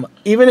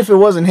 even if it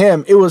wasn't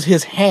him, it was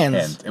his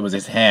hands. It was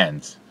his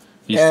hands.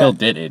 He still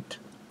did it.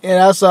 And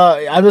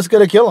I'm just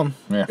gonna kill him.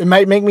 Yeah. It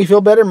might make me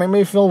feel better, might make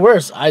me feel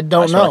worse. I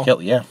don't know.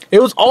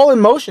 It was all in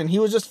motion. He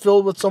was just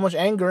filled with so much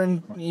anger,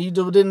 and he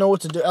didn't know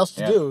what to do else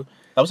to do.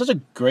 That was such a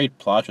great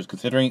plot twist,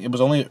 considering it was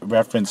only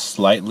referenced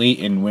slightly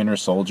in Winter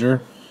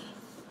Soldier.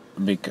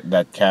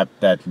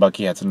 That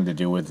Bucky had something to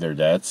do with their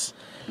deaths.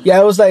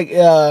 Yeah, it was like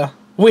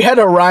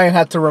Ryan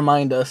had to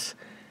remind us,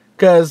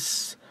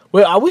 because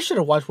we should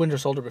have watched Winter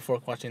Soldier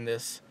before watching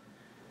this.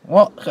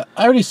 Well,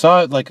 I already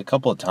saw it like a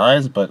couple of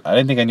times, but I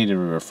didn't think I needed a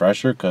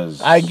refresher because...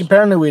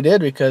 Apparently we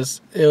did, because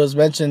it was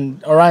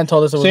mentioned... Orion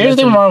told us it was mentioned. Here's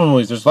the thing with Marvel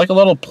movies. There's like a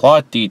little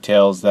plot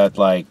details that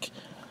like...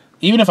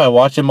 Even if I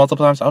watch it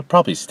multiple times, I'll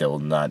probably still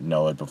not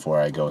know it before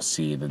I go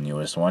see the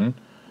newest one.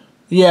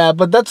 Yeah,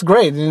 but that's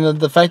great. You know,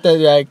 the fact that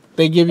like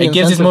they give you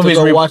gives these movies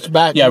to go watch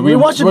back. Yeah,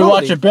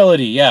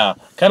 rewatchability. Yeah,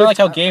 kind of like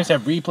how games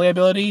have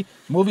replayability,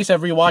 movies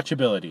have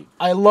rewatchability.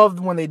 I love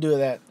when they do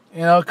that.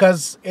 You know,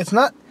 because it's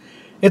not...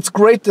 It's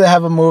great to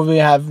have a movie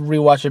have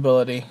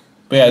rewatchability.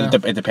 But yeah,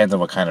 it depends on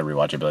what kind of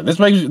rewatchability. This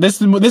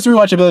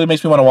rewatchability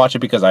makes me want to watch it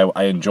because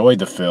I enjoyed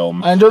the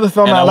film. I enjoy the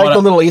film. And I like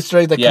the little Easter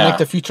eggs that connect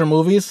to future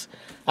movies.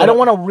 I don't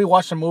want to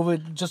rewatch a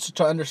movie just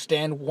to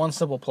understand one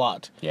simple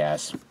plot.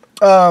 Yes.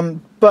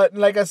 But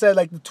like I said,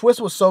 like the twist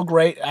was so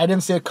great. I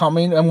didn't see it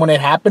coming, and when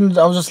it happened,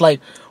 I was just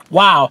like,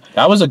 "Wow!"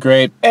 That was a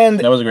great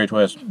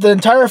twist. The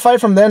entire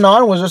fight from then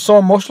on was just so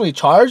emotionally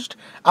charged.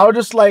 I was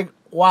just like,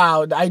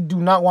 "Wow!" I do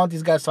not want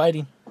these guys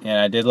fighting.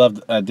 Yeah, I did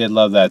love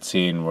that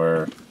scene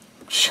where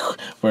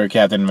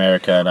Captain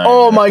America and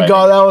oh my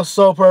god, that was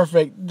so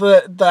perfect.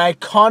 The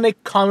iconic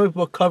comic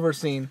book cover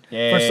scene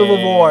for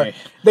Civil War.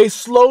 They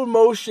slow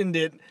motioned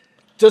it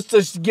just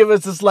to give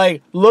us this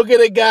like, look at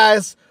it,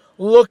 guys.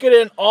 Look at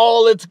it in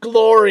all its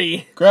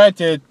glory.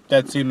 Granted,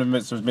 that scene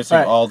was missing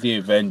all the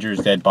Avengers'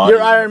 dead bodies.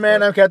 You're Iron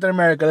Man, I'm Captain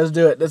America. Let's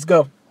do it. Let's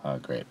go. Oh,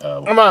 great.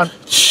 Come on.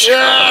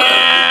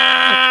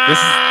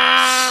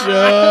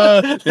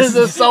 This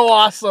is so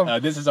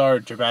awesome. This is our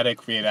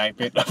dramatic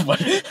reenactment of what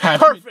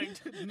happened.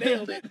 Perfect.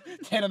 Nailed it.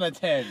 10 out of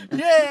 10.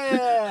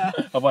 Yeah.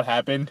 Of what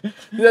happened.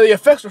 You know, the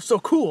effects were so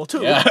cool,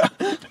 too. Yeah.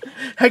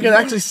 I can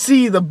actually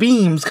see the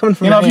beams coming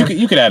from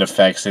you could add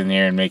effects in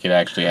here and make it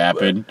actually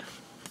happen.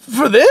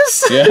 For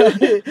this? Yeah.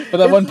 For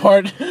that one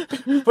part.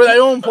 For that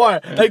one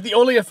part. Like, the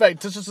only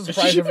effect, just to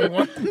surprise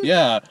everyone.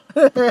 Yeah.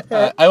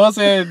 I will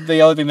say the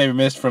only thing they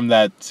missed from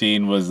that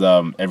scene was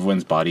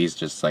everyone's bodies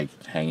just, like,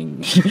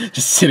 hanging,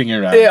 just sitting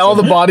around. Yeah, all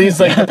the bodies,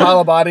 like, the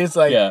pile of bodies,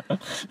 like... Yeah.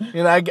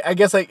 You know, I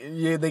guess, like,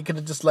 they could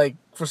have just, like,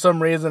 for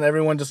some reason,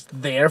 everyone just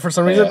there for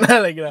some reason. Yeah.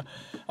 Like, you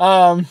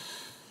know.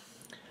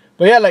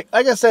 But yeah, like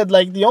I said,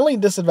 like, the only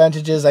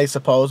disadvantages, I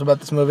suppose, about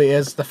this movie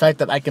is the fact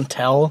that I can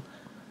tell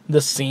the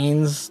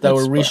scenes that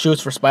were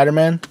reshoots for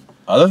Spider-Man.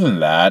 Other than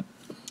that,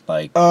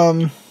 like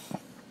I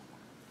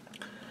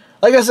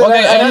said,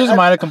 okay, I just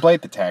might have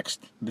complained the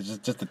text.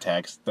 Just the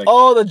text. Like,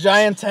 the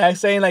giant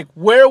text saying like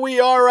where we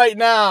are right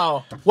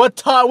now.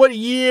 What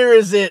year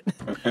is it?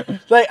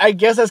 Like, I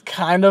guess that's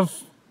kind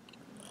of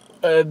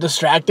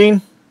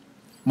distracting.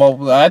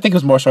 Well, I think it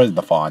was more so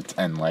the font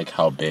and like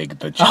how big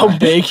the how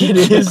big it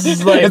is.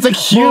 It's like, it's like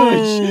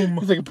huge. Boom.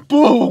 It's like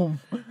boom.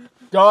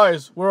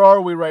 Guys, where are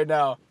we right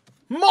now?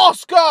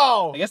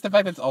 Moscow! I guess the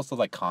fact that it's also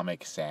like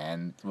Comic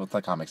Sans. Well, it's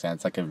like Comic Sans.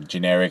 It's like a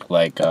generic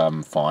like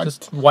font.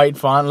 Just white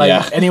font.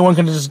 Like anyone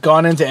could have just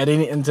gone into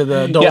editing into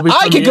the Adobe Premiere.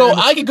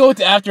 I could go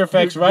to After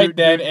Effects right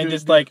then and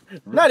just like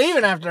not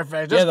even After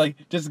Effects.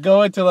 Just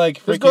go into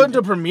like just go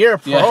into Premiere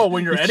Pro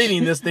when you're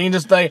editing this thing.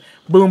 Just like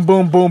boom,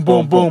 boom, boom,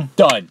 boom, boom.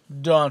 Done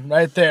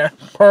right there.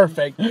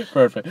 Perfect.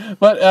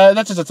 But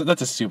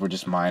that's a super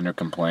just minor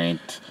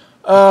complaint.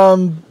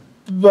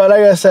 But like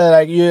I said,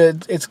 like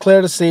it's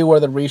clear to see where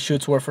the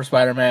reshoots were for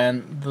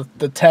Spider-Man.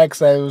 The text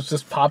that was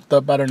just popped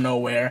up out of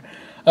nowhere.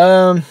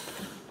 I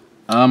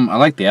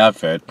like the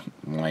outfit.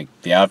 Like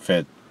the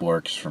outfit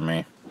works for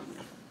me.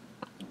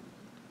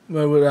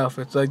 What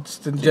outfits? Like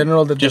just in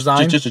general, the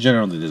design. Just in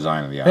general, the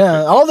design of the outfit.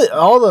 Yeah,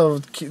 all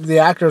the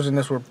actors in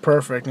this were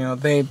perfect. You know,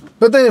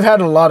 but they've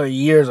had a lot of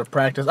years of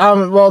practice.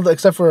 Well,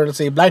 except for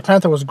Black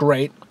Panther was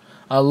great.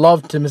 I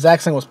loved him. His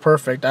accent was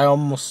perfect. I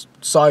almost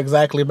saw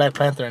exactly Black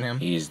Panther in him.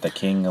 He's the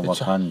king of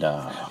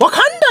Wakanda.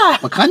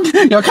 Wakanda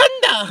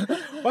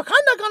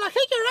gonna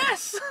kick your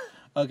ass.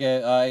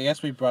 Okay, I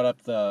guess we brought up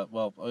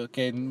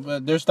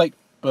there's like,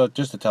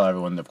 just to tell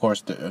everyone, of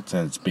course,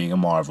 since being a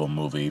Marvel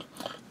movie,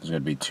 there's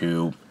gonna be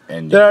two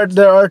endings.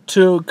 There are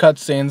two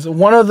cutscenes.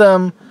 One of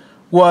them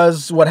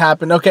was what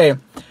happened. Okay,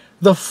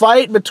 the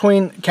fight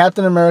between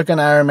Captain America and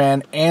Iron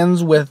Man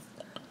ends with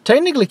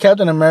technically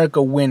Captain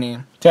America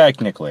winning.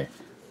 Technically.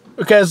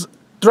 Because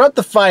throughout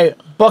the fight,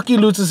 Bucky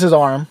loses his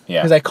arm,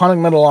 his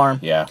iconic metal arm.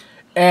 Yeah.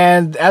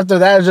 And after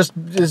that,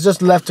 it's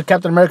just left to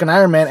Captain America and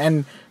Iron Man,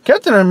 and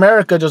Captain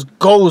America just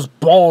goes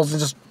balls and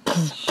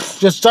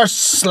just starts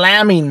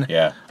slamming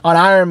on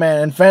Iron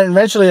Man, and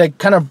eventually like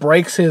kind of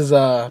breaks his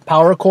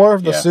power core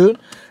of the suit,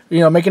 you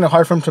know, making it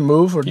hard for him to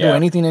move or do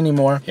anything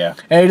anymore. Yeah.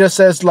 And he just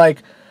says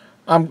like,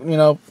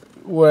 I'm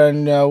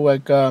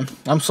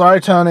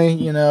sorry, Tony.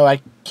 You know,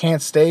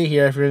 can't stay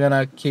here if you're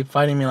gonna keep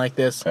fighting me like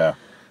this. Yeah.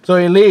 So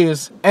he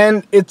leaves,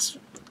 and it's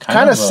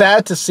kind of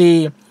sad to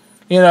see,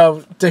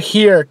 to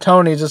hear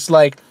Tony just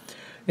like,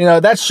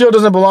 that shield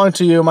doesn't belong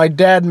to you. My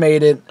dad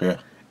made it. Yeah.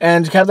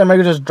 And Captain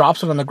America just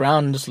drops it on the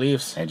ground and just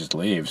leaves. He just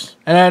leaves.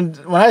 And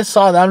then when I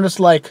saw that, I'm just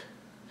like,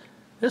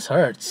 this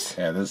hurts.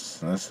 Yeah,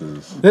 this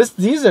is...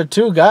 These are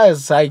two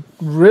guys I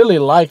really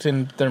liked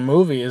in their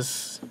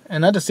movies.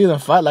 And not to see them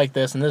fight like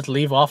this and just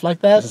leave off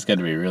like that. This is going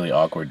to be really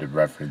awkward to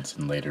reference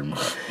in later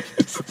movies.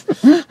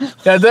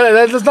 Yeah,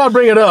 let's not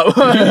bring it up.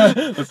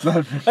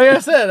 Like I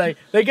said, like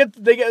they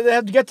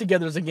have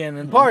get-togethers again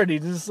and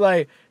parties. It's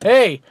like,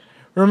 hey,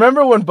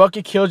 remember when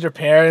Bucky killed your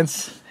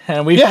parents?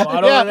 And we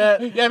fought over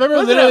that. Yeah, I remember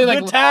literally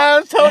like good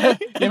times, Tony.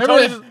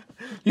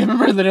 You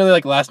remember literally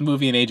like last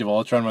movie in Age of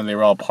Ultron when they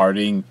were all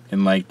partying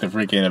in like the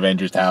freaking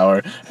Avengers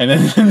Tower, and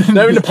then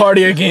they're in the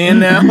party again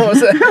now.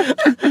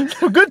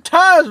 Good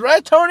times,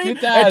 right, Tony?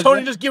 Good times, and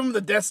Tony just give him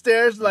the death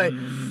stares, like,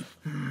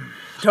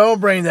 don't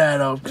bring that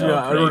up,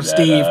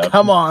 Steve.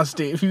 Come on,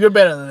 Steve, you're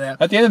better than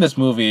that. At the end of this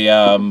movie,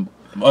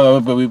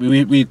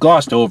 we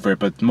glossed over it,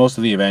 but most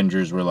of the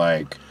Avengers were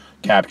like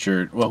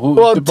captured.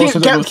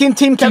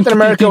 Team Captain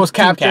America was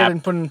captured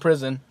and put in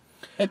prison.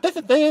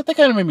 That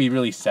kind of made me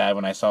really sad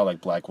when I saw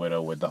like Black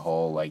Widow with the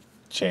whole like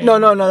chain. No,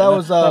 that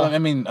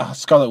was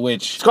Scarlet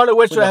Witch. Scarlet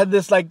Witch had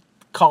this like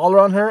collar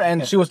on her,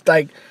 and she was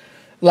like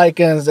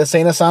in a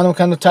insane asylum,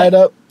 kind of tied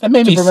up. That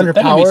made me prevent her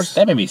powers.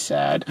 That made me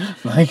sad.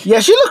 Like, yeah,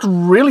 she looked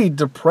really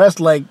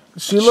depressed. Like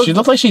she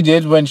looked like she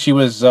did when she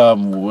was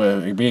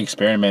being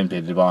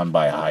experimented on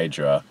by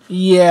Hydra.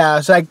 Yeah,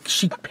 it's like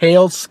she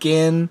pale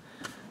skin.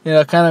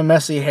 Kind of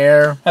messy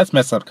hair. That's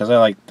messed up because I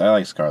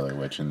like Scarlet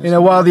Witch in this.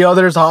 While the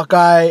others,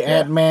 Hawkeye,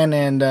 Ant-Man,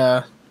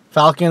 and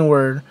Falcon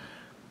were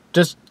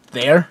just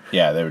there.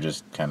 Yeah, they were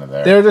just kind of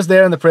there. They were just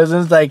there in the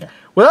prisons. Like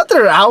without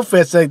their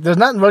outfits, like there's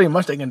not really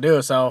much they can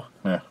do. So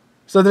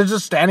so they're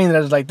just standing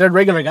there, like they're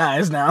regular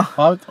guys now.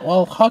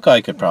 Well,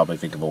 Hawkeye could probably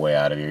think of a way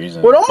out of here. It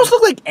almost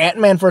looked like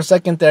Ant-Man for a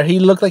second there. He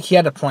looked like he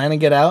had a plan to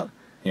get out.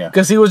 Yeah.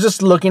 Because he was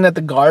just looking at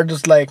the guard,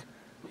 just like.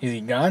 Is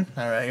he gone?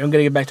 All right, I'm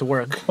gonna get back to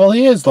work. Well,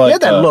 he is like he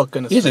had that look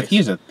in his face.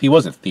 He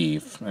was a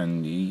thief,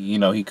 and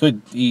he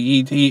could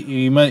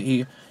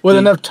with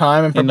enough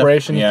time and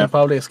preparation, he could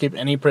probably escape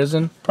any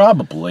prison.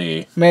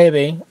 Probably.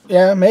 Maybe.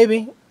 Yeah,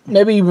 maybe.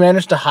 Maybe he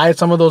managed to hide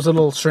some of those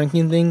little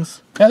shrinking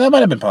things. Yeah, that might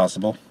have been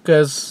possible.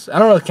 Because I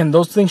don't know, can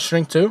those things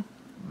shrink too?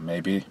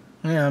 Maybe.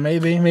 Yeah,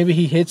 maybe. Maybe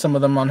he hid some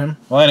of them on him.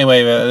 Well,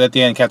 anyway, at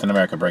the end, Captain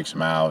America breaks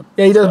him out.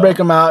 Yeah, he does break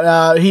him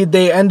out.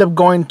 They end up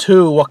going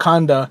to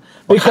Wakanda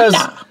because.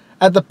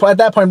 At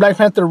that point, Black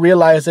Panther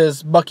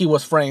realizes Bucky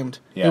was framed.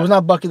 Yeah. It was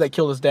not Bucky that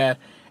killed his dad,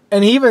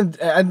 and he even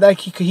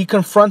he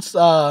confronts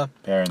Baron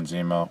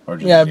Zemo or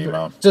just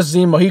Zemo. Just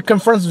Zemo. He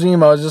confronts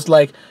Zemo. It's just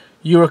like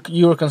you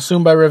were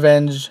consumed by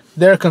revenge.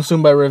 They're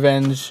consumed by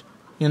revenge.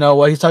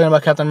 What he's talking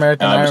about Captain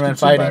America and Iron Man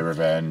fighting. By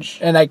revenge.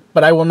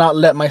 But I will not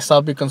let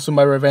myself be consumed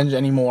by revenge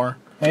anymore.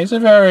 Yeah, he's a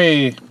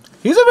very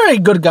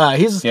good guy.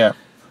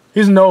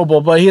 He's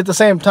noble, but at the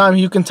same time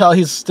you can tell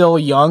he's still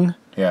young.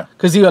 Yeah.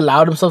 Because he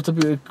allowed himself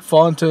to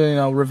fall into,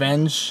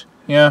 revenge.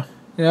 Yeah.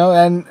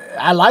 And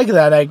I like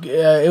that.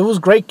 It was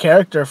great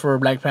character for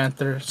Black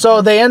Panther.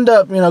 So they end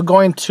up,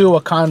 going to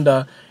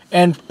Wakanda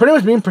and pretty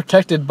much being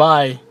protected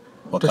by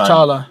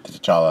T'Challa.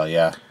 T'Challa,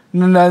 yeah.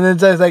 And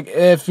it's like,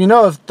 if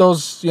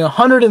those,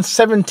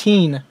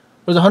 117,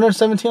 was it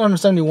 117 or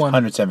 171?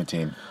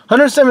 117.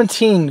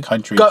 117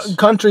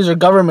 countries or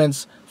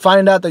governments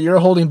find out that you're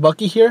holding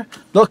Bucky here,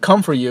 they'll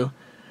come for you.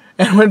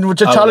 And when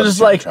T'Challa's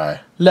just like,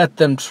 let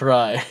them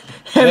try.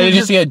 And then you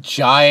just see a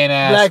giant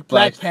ass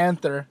Black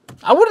Panther.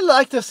 I would have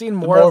liked to have seen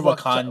more of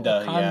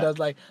Wakanda. Yeah.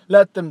 Like,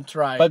 let them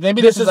try. But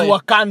maybe this is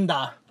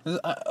Wakanda.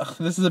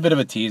 This is a bit of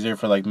a teaser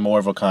for like more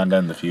of Wakanda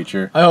in the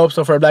future. I hope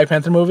so for a Black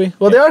Panther movie.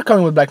 Well, they are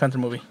coming with Black Panther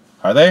movie.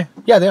 Are they?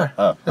 Yeah, they are.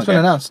 Oh, that's been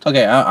announced.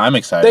 Okay, I'm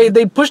excited.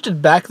 They pushed it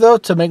back though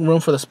to make room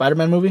for the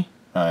Spider-Man movie.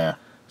 Oh yeah.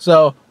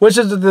 So, which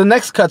is the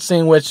next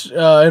cutscene, which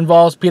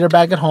involves Peter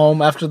back at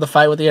home after the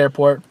fight with the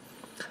airport.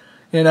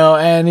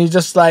 And he's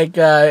just like,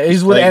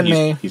 he's with Aunt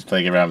May. He's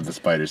playing around with the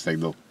spider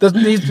signal.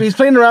 He's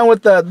playing around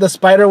with the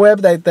spider web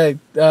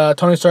that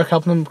Tony Stark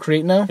helped him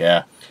create now.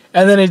 Yeah.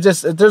 And then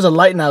there's a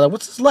light now. Like,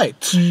 what's this light?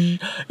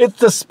 It's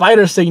the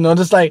spider signal.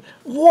 Just like,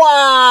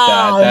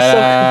 wow.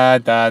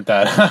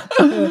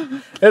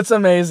 It's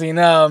amazing.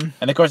 And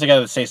of course, they got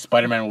to say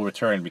Spider-Man will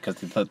return because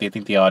they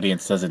think the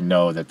audience doesn't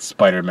know that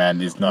Spider-Man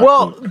is not.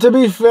 Well, to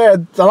be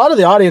fair, a lot of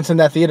the audience in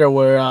that theater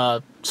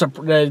were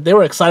they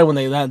were excited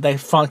when that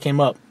font came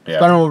up. Yeah.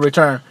 Spider-Man will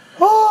return.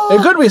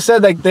 It could be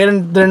said like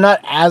they're not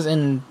as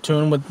in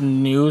tune with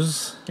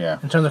news. Yeah.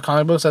 In terms of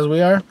comic books as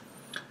we are,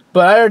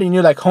 but I already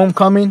knew like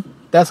Homecoming.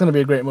 That's gonna be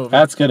a great movie.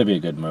 That's gonna be a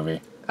good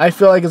movie. I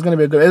feel like it's gonna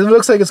be a good. It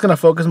looks like it's gonna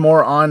focus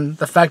more on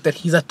the fact that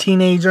he's a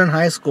teenager in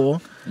high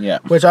school. Yeah.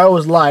 Which I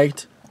always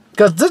liked.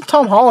 Because this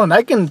Tom Holland,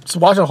 I can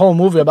watch a whole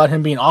movie about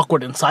him being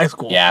awkward in high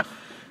school. Yeah.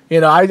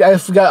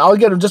 I'll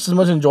get just as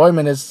much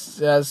enjoyment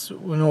as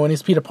when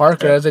he's Peter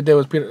Parker as I did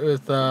with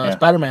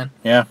Spider-Man.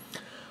 Yeah.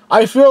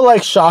 I feel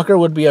like Shocker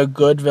would be a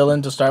good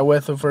villain to start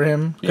with for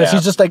him because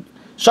he's just like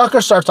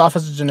Shocker starts off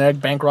as a generic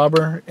bank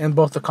robber in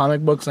both the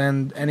comic books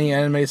and any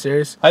animated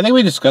series. I think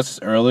we discussed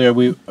this earlier.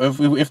 If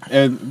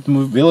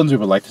villains we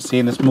would like to see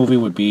in this movie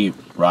would be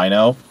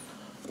Rhino.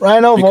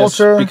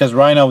 Vulture. Because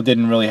Rhino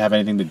didn't really have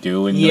anything to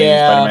do in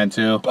Spider-Man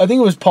 2. I think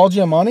it was Paul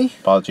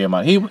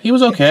Giamatti. He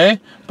was okay,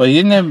 but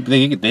they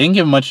didn't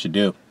give him much to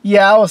do.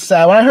 Yeah, I was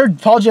sad. When I heard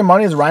Paul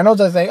Giamatti as Rhino, I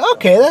was like,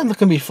 okay, that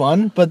can be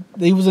fun. But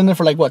he was in there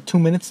for like, what, 2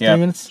 minutes, 3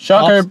 minutes?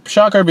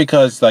 Shocker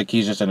because like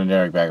he's just a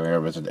generic back there,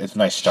 but it's a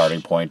nice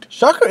starting point.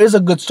 Shocker is a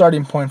good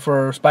starting point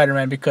for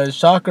Spider-Man because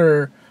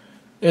Shocker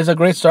is a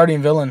great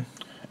starting villain.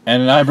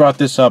 And I brought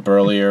this up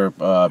earlier,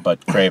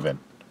 but Kraven.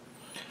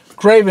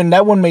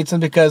 That one made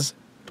sense because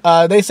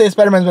they say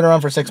Spider-Man's been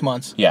around for 6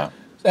 months. Yeah.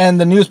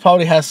 And the news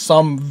probably has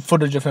some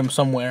footage of him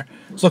somewhere.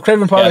 So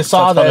Kraven probably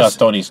saw this.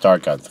 Tony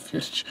Stark got the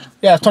footage.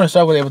 Yeah, Tony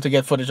Stark was able to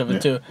get footage of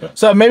it too. Yeah.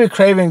 So maybe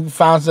Kraven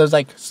found there's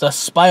like the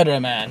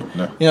Spider-Man.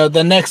 Yeah. You know,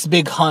 the next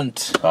big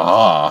hunt.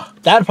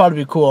 That'd probably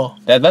be cool.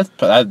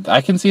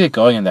 I can see it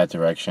going in that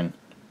direction.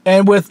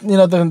 And with,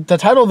 the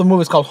title of the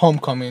movie is called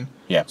Homecoming.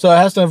 Yeah. So it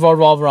has to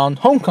revolve around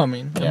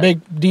homecoming, a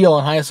big deal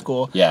in high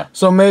school. Yeah.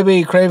 So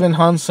maybe Kraven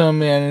hunts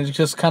him and it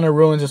just kind of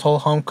ruins his whole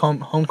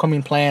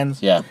homecoming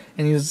plans. Yeah.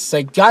 And he's just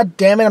like, God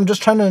damn it, I'm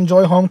just trying to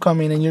enjoy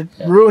homecoming and you're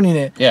ruining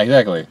it. Yeah,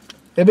 exactly.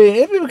 It'd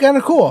be kind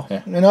of cool,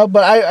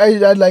 But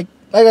I like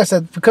I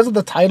said, because of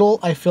the title,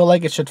 I feel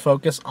like it should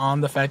focus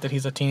on the fact that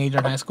he's a teenager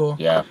in high school.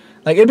 Yeah.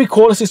 Like it'd be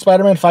cool to see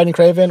Spider-Man fighting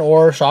Kraven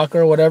or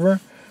Shocker or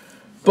whatever.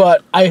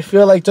 But I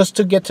feel like just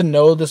to get to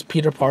know this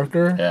Peter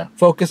Parker,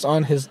 focus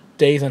on his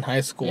days in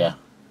high school. Yeah.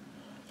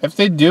 If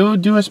they do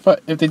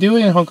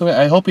in Homecoming,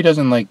 I hope he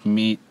doesn't like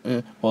meet.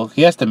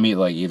 He has to meet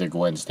like either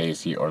Gwen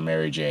Stacy or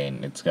Mary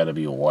Jane. It's got to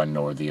be one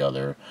or the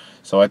other.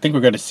 So I think we're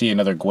going to see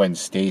another Gwen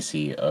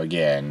Stacy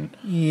again.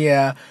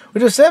 Yeah,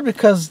 which is sad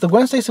because the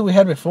Gwen Stacy we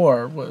had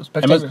before was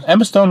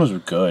Emma Stone was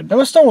good.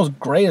 Emma Stone was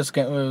great as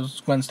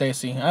Gwen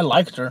Stacy. I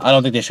liked her. I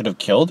don't think they should have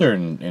killed her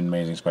in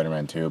Amazing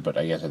Spider-Man 2, but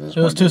I guess at this point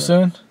it was too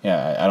soon.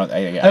 Yeah, I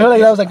feel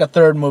like that was like a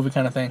third movie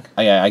kind of thing.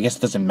 I guess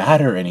it doesn't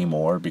matter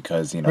anymore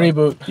because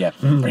reboot. Yeah,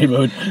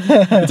 reboot.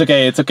 It's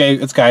okay.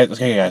 It's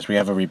guys. We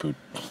have a reboot.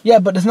 Yeah,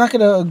 but it's not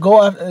gonna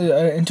go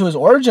into his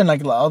origin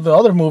like the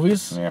other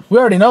movies. Yeah. We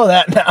already know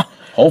that now.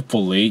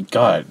 Hopefully,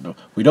 God,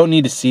 we don't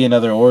need to see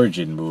another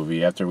origin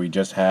movie after we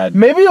just had.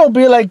 Maybe it'll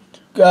be like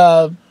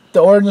the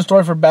origin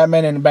story for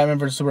Batman and Batman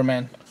vs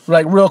Superman,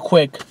 like real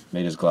quick.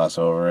 They just gloss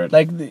over it.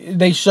 Like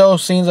they show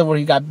scenes of where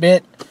he got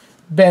bit,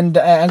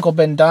 Uncle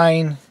Ben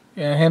dying,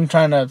 and him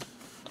trying to,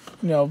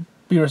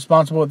 be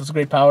responsible with this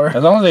great power.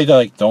 As long as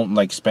they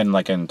don't spend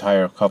like an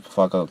entire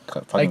couple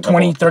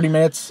 20, 30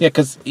 minutes. Yeah,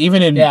 because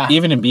even in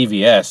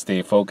BVS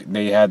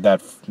they had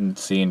that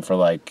scene for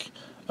like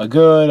a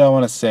good, I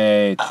want to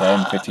say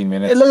 10, 15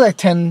 minutes. It looked like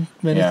 10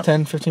 minutes,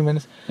 10, 15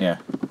 minutes. Yeah.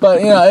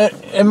 But,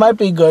 it might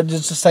be good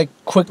just like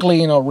quickly,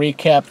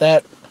 recap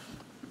that.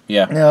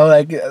 Yeah.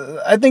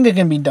 I think it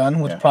can be done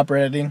with proper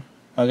editing.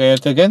 Okay,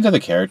 to get into the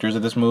characters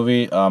of this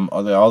movie,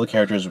 all the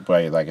characters,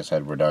 like I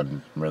said, were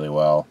done really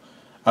well.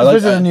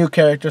 Especially the new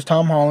characters.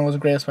 Tom Holland was a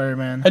great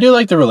Spider-Man. I do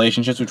like the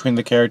relationships between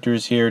the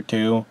characters here,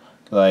 too.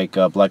 Like,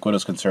 Black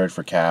Widow's concerned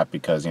for Cap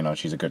because,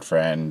 she's a good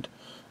friend.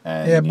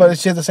 And, but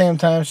at the same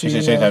time, she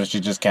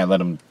just can't let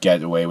him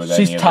get away with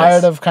anything. She's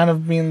tired of kind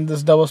of being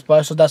this double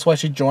spy, so that's why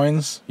she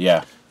joins.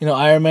 Yeah.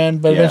 Iron Man,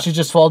 but then she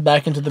just falls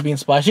back into the being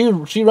spy.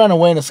 She ran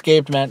away and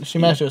escaped, man. She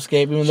managed to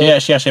escape, even though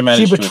she actually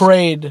managed. She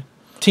betrayed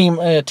Team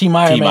Iron Man.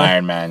 Team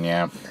Iron Man,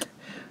 yeah.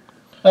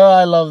 Oh,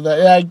 I love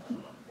that.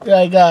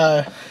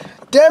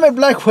 Damn it,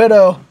 Black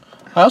Widow.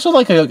 I also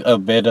like a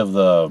bit of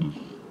the,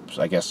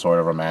 I guess, sort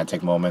of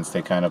romantic moments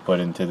they kind of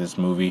put into this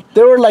movie.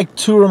 There were like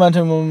 2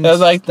 romantic moments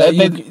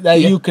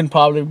you can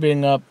probably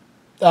bring up.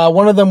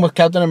 One of them was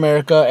Captain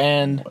America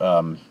and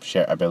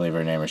I believe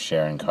her name is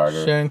Sharon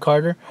Carter. Sharon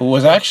Carter, who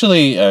was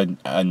actually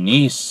a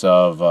niece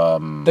of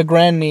the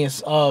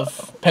grandniece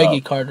of Peggy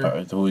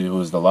Carter, who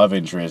was the love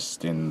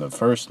interest in the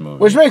first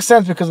movie. Which makes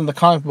sense because in the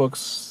comic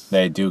books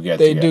they do get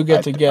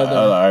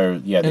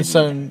together. In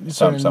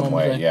some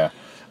way, yeah.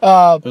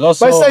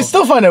 But I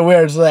still find it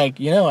weird. It's like,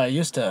 I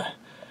used to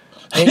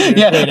hate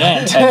your great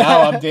aunt. And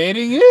now I'm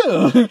dating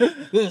you.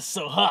 This is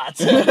so hot.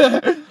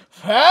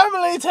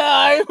 Family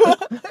time.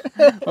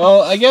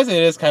 Well, I guess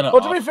it is kind of.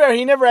 Well, to be fair,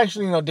 he never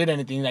actually, did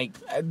anything. Like,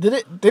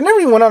 they never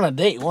even went on a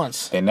date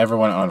once. They never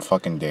went on a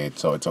fucking date,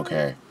 so it's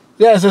okay.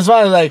 Yeah, so it's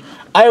fine. Like,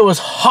 I was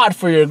hot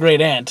for your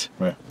great aunt,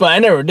 but I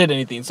never did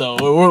anything, so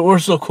we're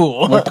so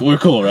cool. We're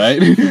cool,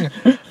 right?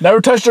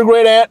 Never touched your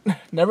great aunt.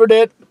 Never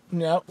did.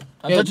 No,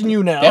 I'm touching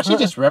you now. They actually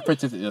just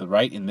referenced it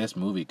right in this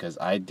movie because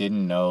I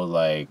didn't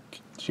know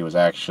she was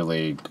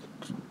actually.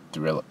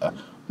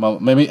 Well,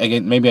 maybe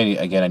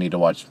I need to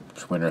watch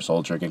Winter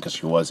Soldier again because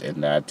she was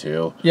in that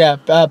too. Yeah.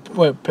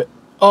 Wait.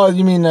 Oh,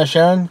 you mean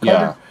Sharon Carter?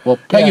 Yeah. Well,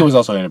 Peggy was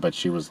also in it, but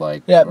she was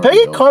like. Yeah,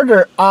 Peggy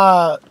Carter.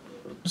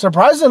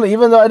 Surprisingly,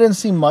 even though I didn't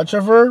see much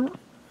of her,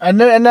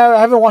 and I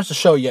haven't watched the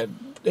show yet,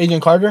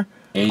 Agent Carter.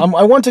 I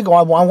want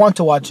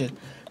to watch it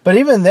But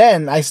even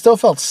then, I still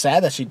felt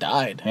sad that she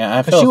died. Yeah,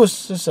 I feel she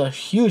was just a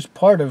huge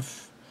part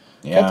of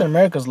Captain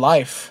America's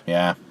life.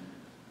 Yeah.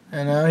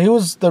 And he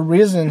was the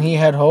reason he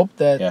had hope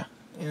that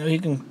he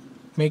can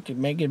make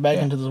it back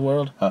into this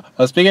world.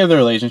 Speaking of the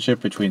relationship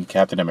between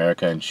Captain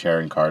America and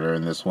Sharon Carter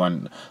in this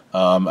one,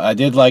 I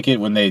did like it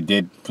when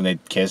they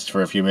kissed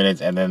for a few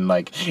minutes, and then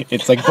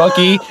it's like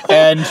Bucky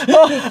and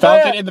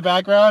Falcon in the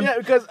background. Yeah,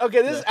 because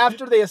this is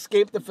after they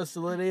escaped the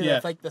facility. Yeah.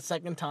 That's like the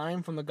second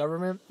time from the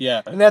government.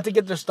 Yeah, and they have to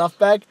get their stuff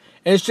back.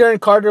 And Sharon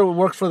Carter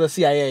works for the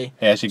CIA.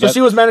 Yeah, she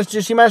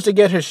managed to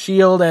get her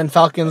shield and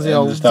Falcon's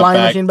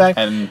flying machine back,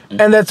 and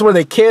that's where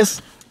they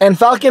kiss. And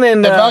Falcon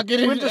and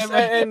Bucky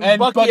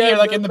are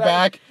like in the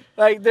back.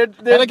 Like they're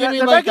back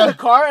in the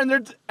car, and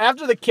they're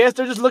after the kiss,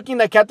 they're just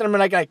looking at Captain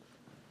America like.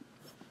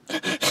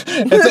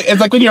 It's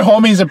like when your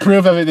homies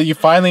approve of it that you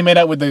finally made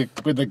out with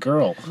the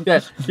girl.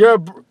 Yes,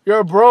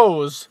 your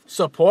bros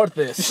support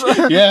this.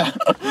 Yeah,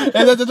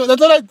 and that's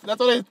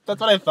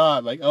what I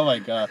thought. Like, oh my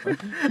god,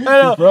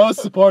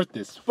 bros support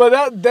this.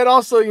 But that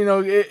also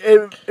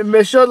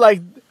it showed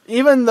like.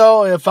 Even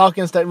though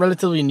Falcon's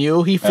relatively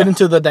new, he fit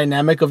into the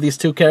dynamic of these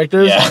two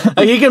characters. Yeah.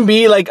 Like, he can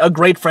be like a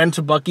great friend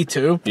to Bucky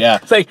too. Yeah.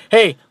 It's like,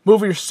 hey,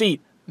 move your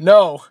seat.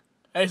 No.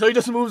 And so he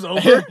just moves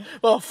over.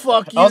 Well,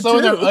 fuck you also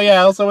too.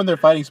 Also when they're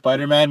fighting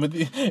Spider-Man,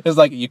 it's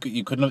like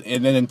you couldn't have,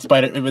 and then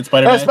Spider-Man.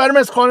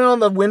 Spider-Man's crawling on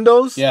the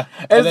windows. Yeah.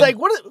 And it's like,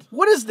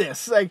 what is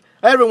this? Like,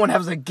 everyone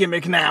has a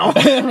gimmick now.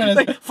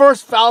 Like,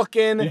 first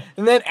Falcon,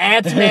 and then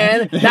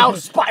Ant-Man, now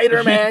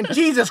Spider-Man.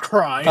 Jesus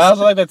Christ. I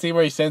also like that scene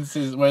where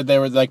where they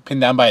were like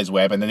pinned down by his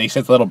web, and then he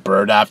sends a little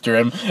bird after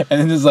him,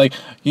 and then it's like,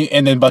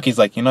 and then Bucky's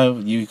like,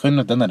 you couldn't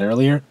have done that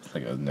earlier. It's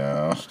like, oh,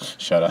 no,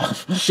 shut up.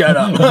 Shut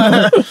up.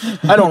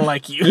 I don't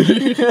like you.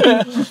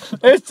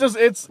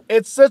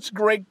 It's such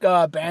great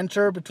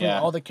banter between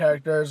all the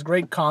characters,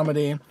 great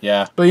comedy.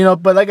 Yeah.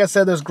 But like I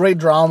said, there's great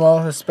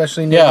drama,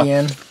 especially near the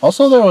end.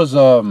 Also, there was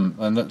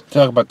and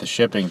talk about the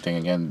shipping thing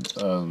again,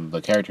 the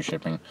character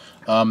shipping.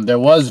 There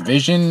was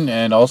Vision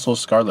and also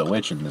Scarlet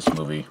Witch in this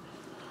movie.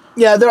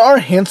 Yeah, there are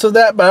hints of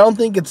that, but I don't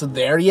think it's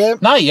there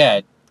yet. Not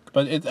yet,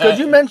 but it's because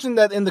you mentioned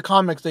that in the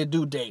comics they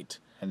do date,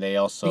 and they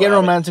also get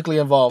romantically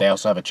involved. They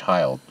also have a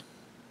child.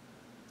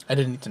 I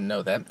didn't need to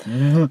know that.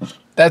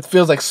 That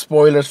feels like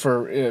spoilers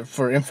for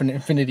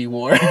Infinity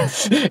War.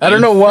 I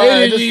don't know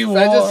why. That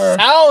just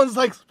sounds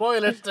like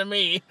spoilers to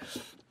me.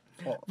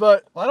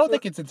 But I don't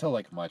think it's until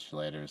much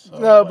later. So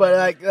no,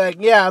 but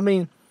I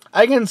mean,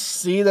 I can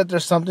see that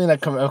there's something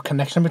a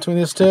connection between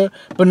these two,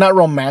 but not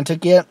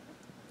romantic yet.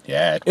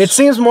 Yeah, it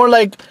seems more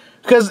like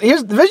because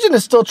Vision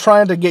is still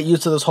trying to get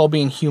used to this whole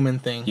being human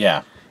thing.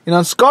 Yeah.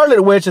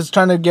 Scarlet Witch is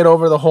trying to get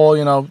over the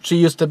whole, she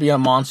used to be a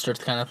monster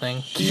kind of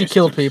thing. She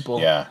killed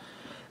people. Yeah.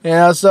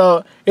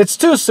 So it's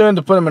too soon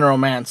to put them in a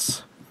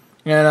romance.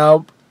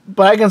 But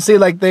I can see,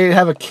 they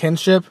have a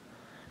kinship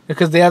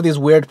because they have these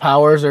weird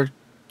powers, or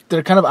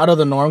they're kind of out of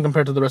the norm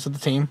compared to the rest of the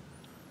team.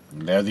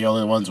 They're the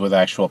only ones with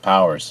actual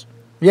powers.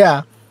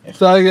 Yeah.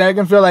 So I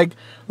can feel like,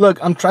 look,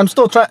 I'm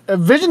still trying.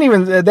 Vision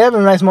they have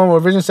a nice moment where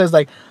Vision says,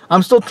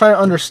 I'm still trying to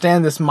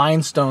understand this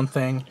Mind Stone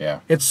thing. Yeah.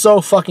 It's so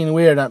fucking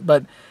weird,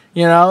 but...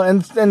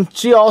 and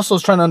she also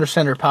is trying to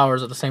understand her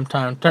powers at the same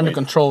time, trying to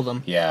control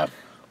them. Yeah.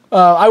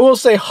 I will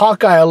say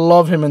Hawkeye, I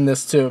love him in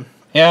this too.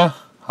 Yeah.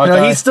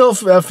 Hawkeye. He still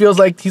feels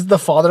like he's the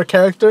father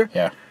character.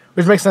 Yeah.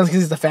 Which makes sense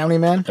because he's the family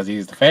man. Because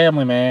he's the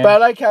family man. But I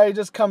like how he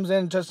just comes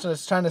in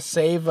just trying to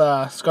save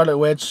Scarlet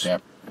Witch.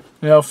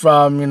 Yeah.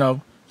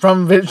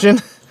 From Vision.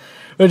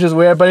 Which is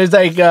weird, but he's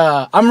like,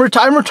 I'm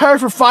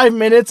retired for 5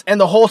 minutes, and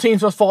the whole team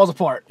just falls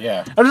apart.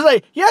 Yeah. I'm just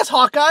like, yes,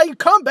 Hawkeye,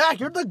 come back.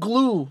 You're the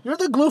glue. You're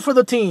the glue for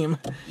the team.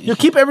 You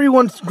keep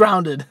everyone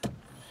grounded.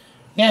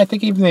 Yeah, I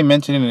think even they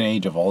mentioned it in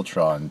Age of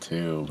Ultron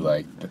too.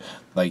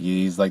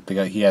 He's like the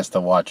guy. He has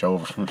to watch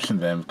over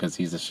them because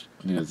he's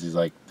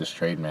like the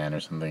straight man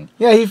or something.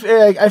 Yeah, I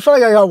feel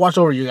like I gotta watch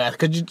over you guys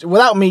because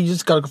without me, you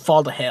just gotta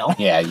fall to hell.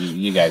 Yeah,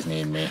 you guys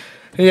need me.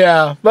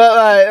 Yeah,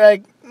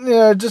 but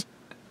just.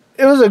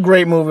 It was a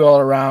great movie all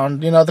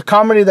around. The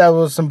comedy that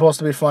was supposed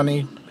to be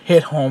funny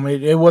hit home.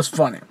 It was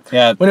funny.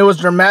 Yeah. When it was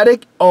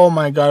dramatic, oh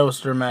my god, it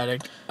was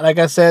dramatic. Like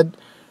I said,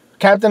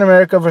 Captain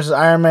America versus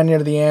Iron Man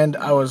near the end,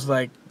 I was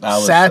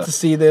sad to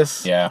see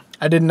this. Yeah.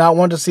 I did not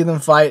want to see them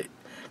fight.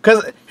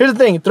 Because here's the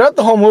thing, throughout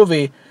the whole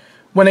movie,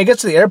 when they get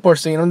to the airport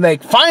scene,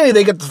 finally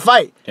they get to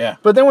fight. Yeah.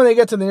 But then when they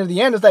get to near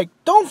the end, it's like,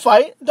 don't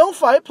fight,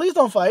 please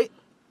don't fight.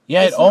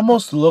 Yeah, it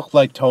almost looked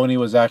like Tony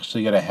was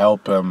actually going to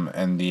help him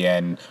in the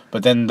end,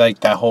 but then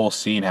that whole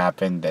scene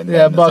happened,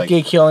 and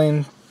Bucky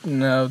killing,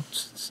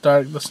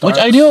 Stark. Which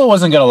I knew it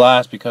wasn't going to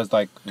last because,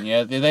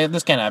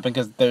 this can't happen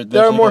because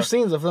there are more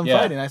scenes of them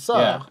fighting. I saw.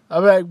 Yeah. I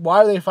was like, why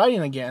are they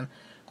fighting again?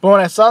 But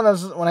when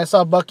I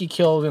saw Bucky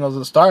kill,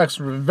 the Starks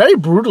very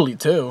brutally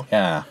too.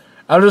 Yeah.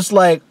 I was just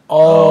like,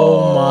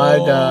 oh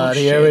my god,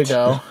 shit. Here we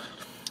go.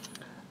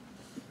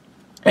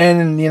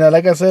 And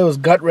like I said, it was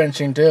gut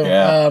wrenching too.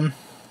 Yeah.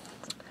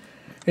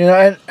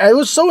 And it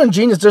was so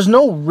ingenious. There's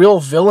no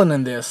real villain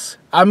in this.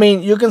 I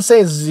mean, you can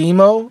say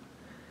Zemo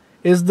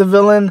is the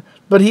villain,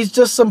 but he's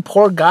just some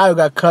poor guy who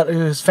got cut.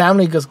 His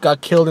family just got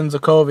killed in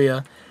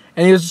Sokovia.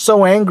 And he was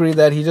so angry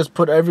that he just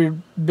put every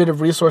bit of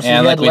resources he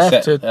had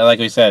left to like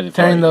we said,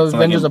 tearing those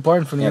Avengers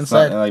apart from the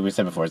inside. Like we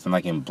said before, it's not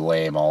like he can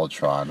blame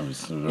Ultron,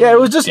 who's it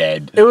was just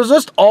dead. It was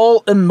just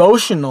all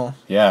emotional.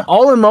 Yeah,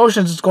 all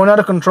emotions just going out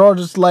of control,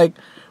 just like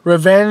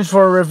revenge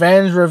for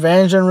revenge,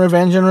 revenge and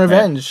revenge and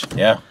revenge.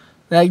 Yeah,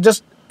 like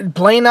just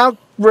playing out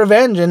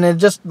revenge, and it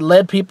just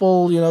led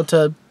people,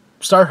 to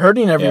start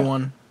hurting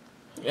everyone.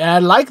 Yeah. And I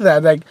like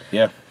that. Like,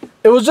 yeah.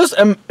 It was just,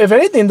 if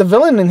anything, the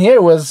villain in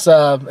here was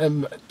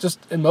just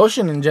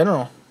emotion in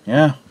general.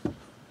 Yeah.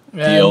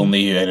 The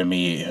only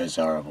enemy is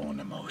our own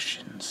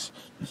emotions.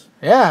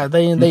 Yeah,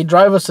 they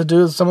drive us to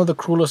do some of the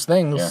cruelest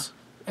things.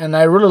 Yeah. And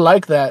I really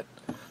like that.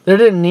 There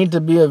didn't need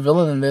to be a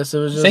villain in this. It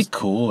was just... Say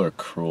cool or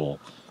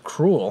cruel?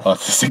 Cruel. Oh,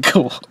 say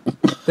cool.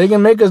 They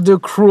can make us do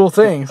cruel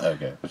things.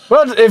 Okay.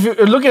 But if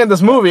you're looking at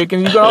this movie, you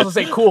can also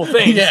say cool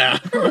things. Yeah.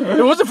 If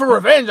it wasn't for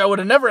revenge, I would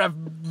have never have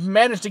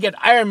managed to get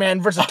Iron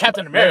Man versus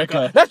Captain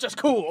America. That's just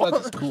cool.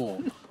 That's just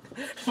cool.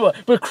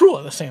 but cruel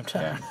at the same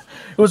time. Yeah.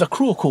 It was a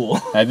cool.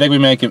 I think we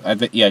make it.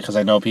 Because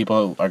I know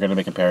people are going to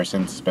make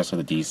comparisons,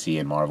 especially the DC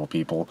and Marvel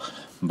people.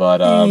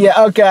 But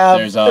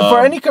okay. For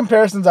any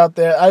comparisons out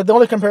there, the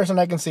only comparison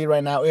I can see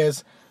right now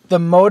is the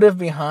motive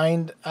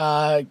behind.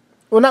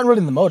 Well, not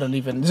really the motive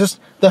even. Just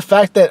the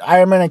fact that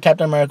Iron Man and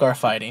Captain America are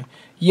fighting.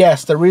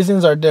 Yes, the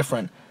reasons are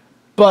different,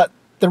 but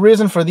the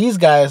reason for these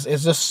guys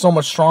is just so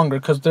much stronger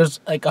because there's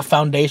like a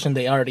foundation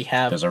they already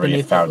have. There's already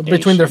a foundation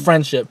between their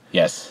friendship.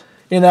 Yes.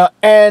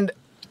 And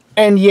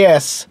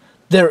yes,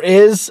 there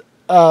is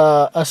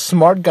a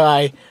smart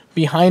guy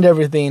behind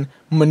everything,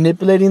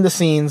 manipulating the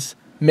scenes,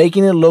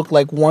 making it look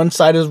like one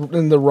side is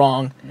in the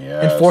wrong,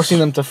 and forcing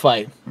them to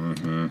fight.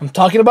 Mm-hmm. I'm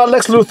talking about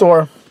Lex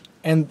Luthor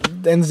and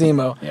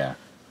Zemo. Yeah.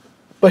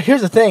 But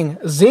here's the thing,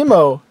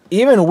 Zemo,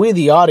 even we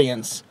the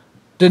audience,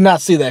 did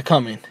not see that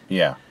coming.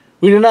 Yeah.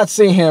 We did not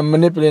see him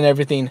manipulating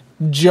everything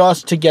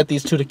just to get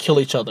these two to kill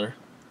each other.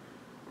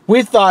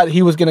 We thought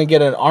he was going to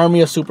get an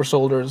army of super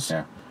soldiers,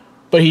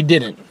 but he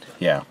didn't.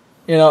 Yeah.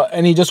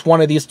 And he just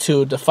wanted these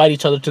two to fight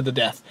each other to the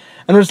death.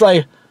 And it's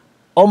like,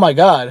 oh my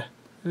God,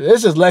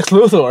 this is Lex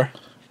Luthor.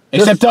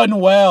 Except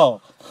done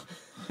well.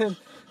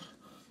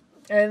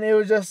 And it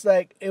was just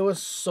like, it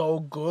was so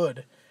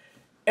good.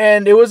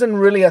 And it wasn't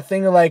really a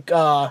thing of like,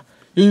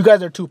 you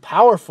guys are too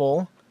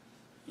powerful.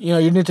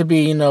 You need to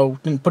be,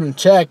 put in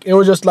check. It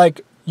was just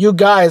like, you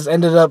guys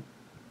ended up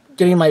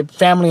getting my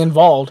family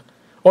involved.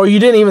 Or you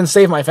didn't even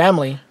save my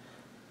family.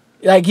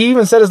 Like, he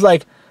even said it's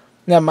like,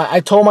 I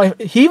told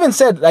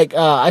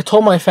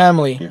my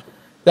family,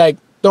 like,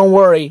 don't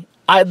worry,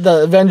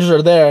 the Avengers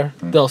are there,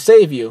 they'll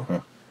save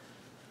you.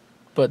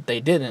 But they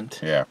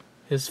didn't. Yeah.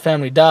 His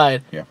family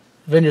died. Yeah.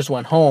 Avengers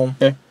went home.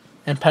 Yeah.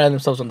 And patted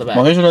themselves on the back.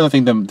 Well, here's another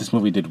thing that this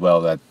movie did well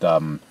that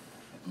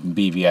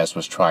BVS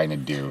was trying to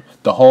do.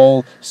 The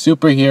whole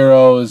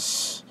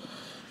superheroes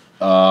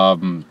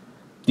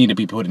need to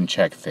be put in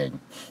check thing.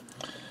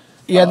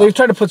 Yeah, they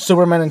tried to put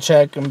Superman in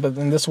check, but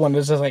in this one,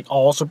 it's just like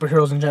all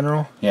superheroes in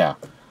general. Yeah.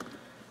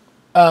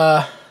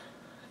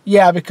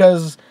 Yeah,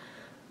 because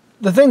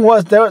the thing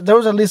was, there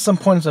was at least some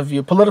points of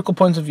view, political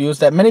points of views,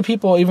 that many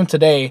people, even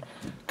today,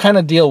 kind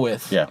of deal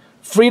with. Yeah.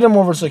 Freedom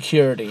over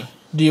security.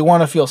 Do you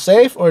want to feel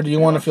safe or do you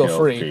want to feel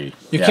free?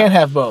 You can't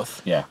have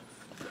both. Yeah.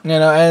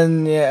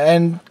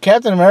 And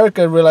Captain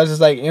America realizes,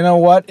 like, you know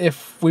what?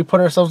 If we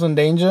put ourselves in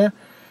danger,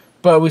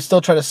 but we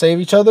still try to save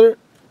each other,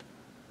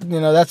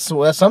 that's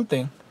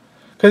something.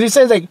 Because he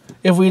says, like,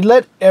 if we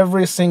let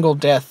every single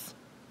death,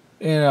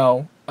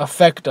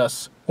 affect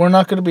us, we're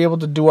not going to be able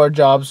to do our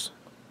jobs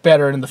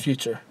better in the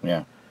future.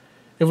 Yeah.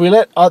 If we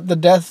let the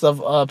deaths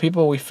of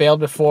people we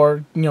failed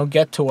before,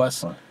 get to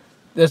us,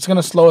 it's going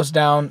to slow us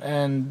down,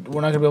 and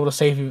we're not going to be able to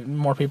save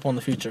more people in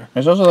the future.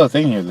 There's also the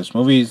thing here. This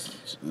movie's...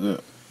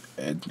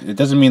 it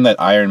doesn't mean that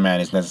Iron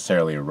Man is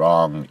necessarily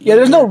wrong. Yeah,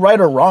 there's no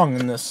right or wrong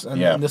in this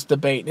this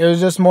debate. It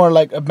was just more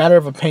like a matter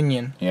of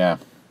opinion. Yeah.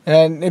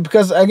 And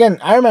because, again,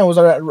 Iron Man was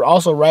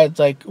also right. It's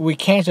like, we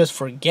can't just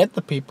forget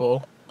the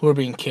people who are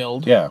being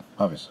killed. Yeah,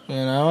 obviously.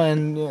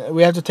 And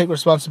we have to take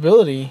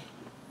responsibility.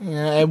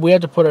 And we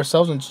have to put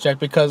ourselves into check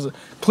because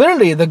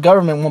clearly the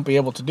government won't be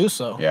able to do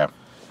so. Yeah.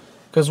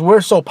 Because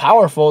we're so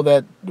powerful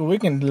that we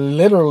can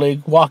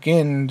literally walk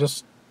in and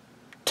just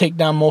take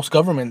down most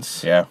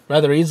governments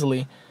rather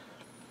easily.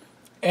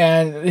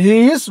 And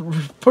he is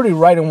pretty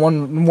right in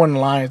one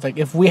line. It's like,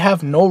 if we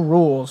have no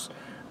rules,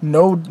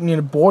 no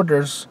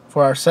borders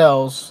for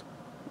ourselves,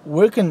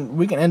 we can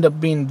end up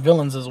being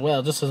villains as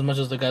well, just as much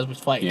as the guys we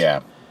fight.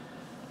 Yeah.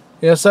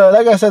 Yeah, so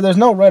like I said, there's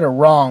no right or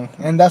wrong,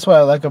 and that's what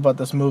I like about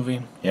this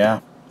movie. Yeah.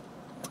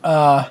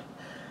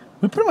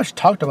 We pretty much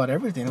talked about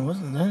everything,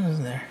 wasn't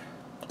there?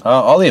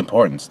 All the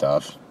important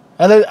stuff.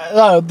 I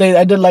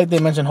did like they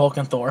mentioned Hulk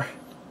and Thor.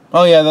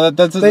 Oh yeah,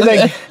 that's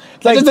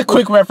just a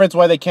quick reference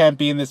why they can't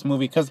be in this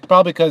movie.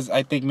 Because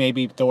I think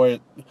maybe Thor.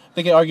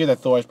 They can argue that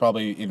Thor is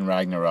probably in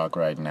Ragnarok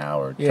right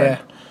now,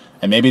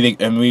 and maybe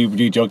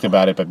we joked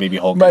about it, but maybe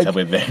Hulk is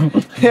with them.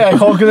 Yeah,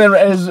 Hulk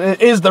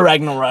is the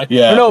Ragnarok.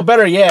 Yeah. Or no,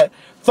 better yet,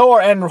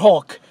 Thor and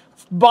Hulk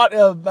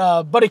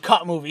buddy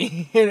cop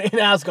movie in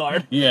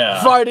Asgard.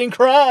 Yeah. Fighting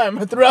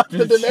crime throughout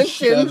the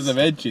dimensions.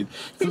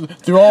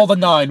 Through all the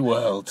 9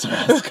 worlds.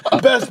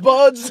 Best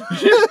buds.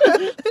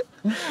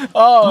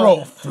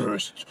 Bro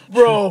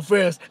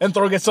first. And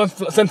Thor gets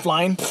sent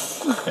flying.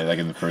 Yeah, like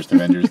in the first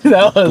Avengers.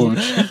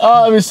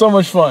 It'd be so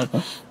much fun.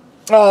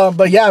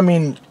 But yeah, I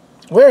mean,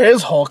 where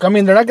is Hulk? I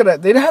mean,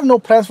 they have no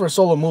plans for a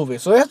solo movie,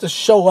 so they have to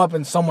show up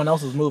in someone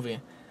else's movie.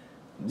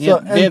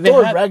 Yeah, so,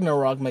 Thor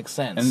Ragnarok makes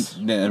sense.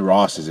 And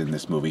Ross is in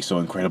this movie, so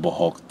Incredible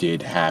Hulk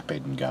did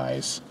happen,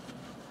 guys.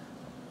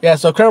 Yeah,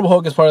 so Incredible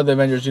Hulk is part of the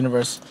Avengers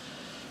universe.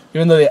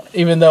 Even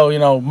though you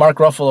know, Mark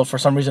Ruffalo for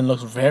some reason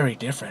looks very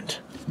different.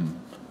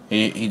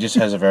 He just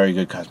has a very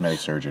good cosmetic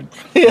surgeon.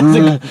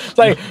 It's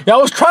like I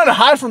was trying to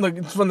hide from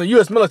the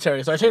U.S.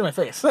 military, so I changed my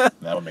face. That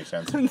would make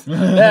sense.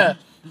 Yeah.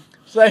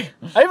 It's like,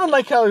 I even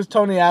like how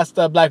Tony asked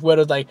Black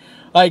Widow, like,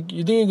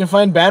 you think you can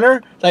find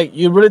Banner? Like,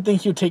 you really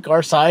think he'd take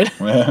our side?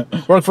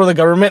 Work for the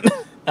government?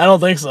 I don't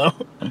think so.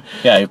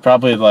 Yeah, he'd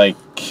probably,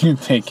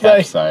 take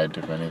Cap's side,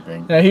 if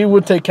anything. Yeah, he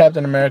would take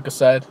Captain America's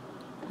side.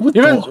 Which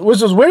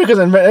was weird, because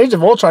in Age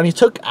of Ultron, he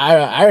took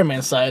Iron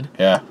Man's side.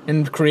 Yeah.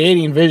 In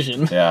creating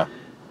Vision. Yeah.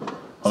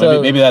 Well,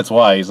 so, maybe that's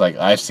why. He's like,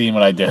 I've seen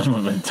what I did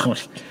with Tony.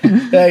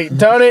 Hey,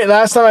 Tony,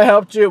 last time I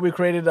helped you, we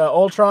created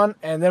Ultron,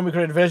 and then we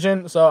created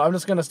Vision, so I'm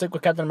just going to stick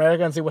with Captain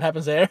America and see what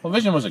happens there. Well,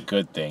 Vision was a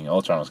good thing.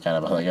 Ultron was kind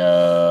of like,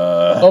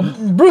 Well,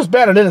 Bruce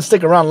Banner didn't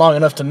stick around long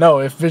enough to know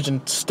if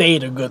Vision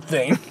stayed a good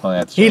thing. Well,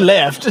 that's He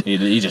left.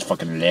 He just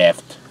fucking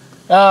left.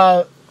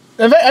 I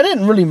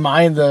didn't really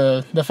mind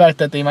the fact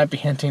that they might be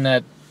hinting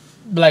at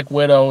Black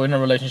Widow in a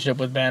relationship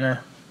with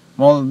Banner.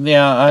 Well,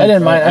 yeah. I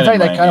didn't mind. In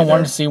fact, I kind of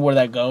wanted to see where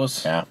that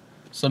goes. Yeah.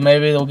 So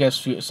maybe they'll get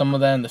some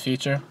of that in the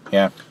future.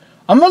 Yeah.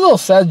 I'm a little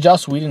sad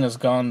Joss Whedon is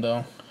gone,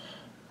 though.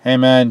 Hey,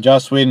 man,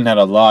 Joss Whedon had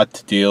a lot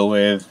to deal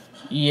with.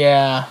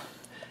 Yeah.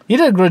 He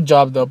did a good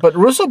job, though. But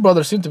Russo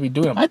brothers seem to be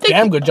doing a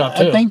damn good job,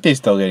 too. I think they're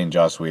still getting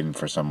Joss Whedon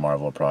for some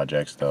Marvel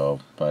projects,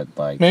 though. But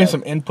maybe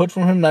some input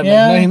from him.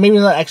 Maybe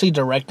not actually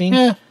directing.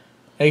 Yeah.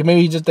 Like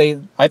maybe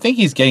I think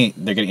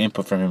they're getting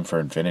input from him for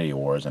Infinity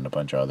Wars and a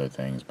bunch of other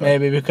things. But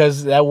maybe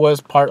because that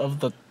was part of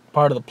the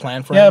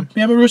plan for him.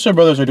 Yeah, but Russo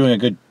brothers are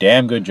doing a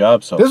damn good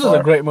job so far. This is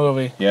a great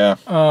movie. Yeah.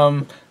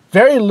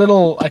 Very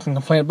little I can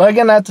complain, but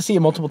again, I have to see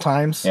it multiple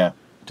times. Yeah.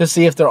 To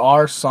see if there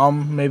are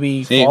some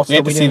maybe faults. We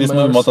have to see this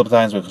movie multiple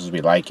times because we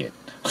like it.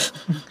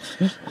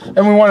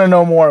 And we want to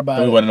know more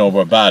about it. We want to know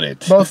more about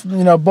it.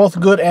 Both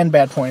good and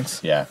bad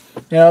points. Yeah.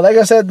 Like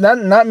I said,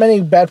 not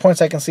many bad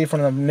points I can see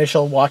from the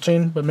initial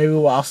watching, but maybe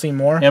I'll see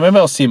more. Yeah, maybe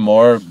I'll see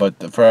more,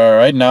 but for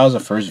right now, as a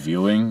first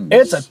viewing,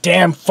 it's a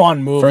damn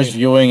fun movie. First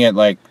viewing at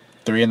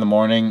 3 in the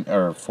morning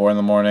or 4 in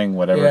the morning,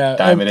 whatever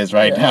time it is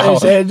right now.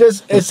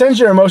 It sends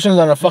your emotions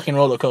on a fucking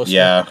roller coaster.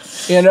 Yeah.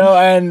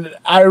 And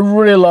I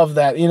really love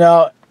that.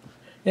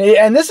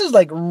 And this is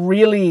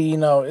really,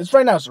 it's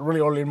right now. It's really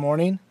early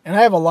morning, and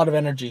I have a lot of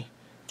energy.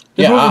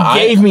 This movie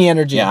gave me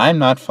energy. Yeah, I'm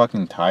not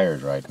fucking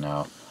tired right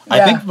now. Yeah.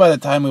 I think by the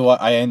time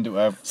I end,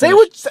 say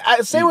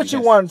what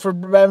you want for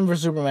Batman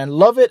vs Superman.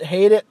 Love it,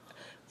 hate it.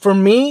 For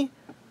me,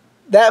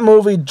 that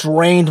movie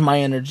drained my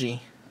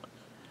energy.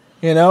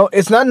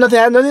 It's had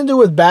nothing to do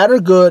with bad or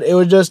good. It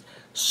was just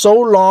so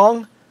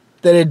long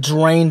that it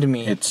drained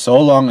me. It's so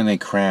long, and they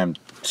crammed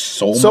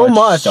so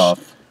much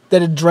stuff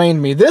that it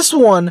drained me. This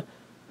one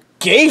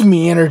gave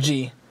me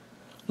energy.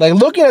 Like,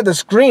 looking at the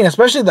screen,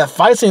 especially that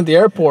fight scene at the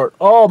airport.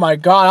 Oh my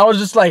god, I was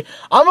just like,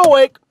 I'm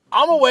awake.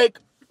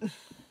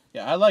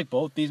 Yeah, I like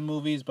both these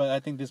movies, but I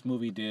think this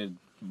movie did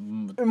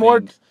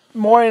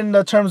more in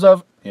the terms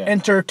of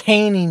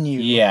entertaining you.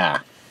 Yeah.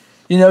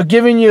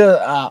 Giving you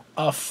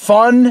a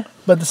fun,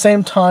 but at the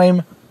same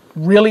time,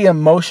 really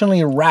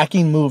emotionally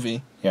racking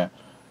movie. Yeah.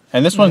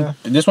 And this one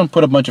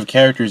put a bunch of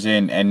characters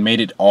in and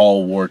made it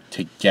all work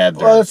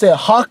together. Well, let's say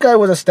Hawkeye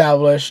was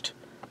established.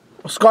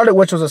 Scarlet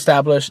Witch was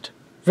established.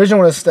 Vision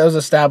was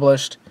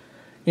established.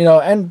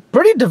 And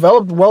pretty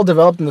well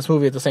developed in this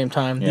movie at the same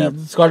time. Yeah.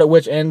 The Scarlet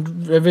Witch and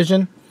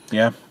Vision.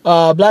 Yeah.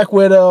 Black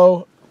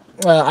Widow,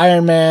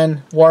 Iron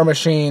Man, War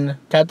Machine,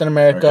 Captain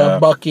America,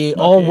 Bucky,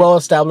 all well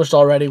established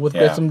already with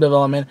some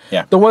development.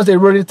 Yeah. The ones they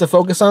really need to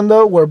focus on,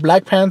 though, were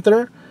Black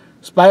Panther,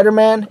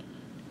 Spider-Man,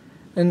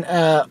 and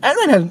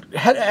Ant-Man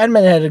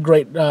had a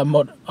great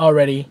mode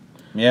already.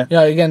 Yeah.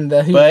 Again,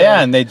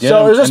 and they did.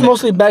 So it was just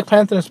mostly Black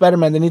Panther and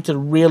Spider-Man. They need to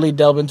really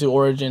delve into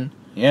origin.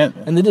 Yeah.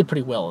 And they did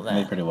pretty well with that. They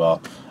did pretty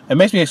well. It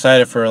makes me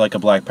excited for a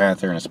Black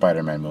Panther and a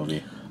Spider-Man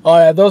movie. Oh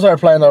yeah, those are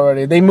planned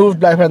already. They moved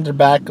Black Panther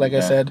back, like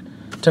I said,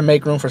 to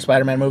make room for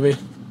Spider-Man movie.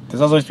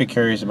 This also makes me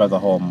curious about the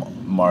whole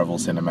Marvel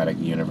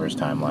Cinematic Universe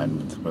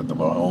timeline with the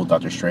whole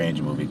Doctor Strange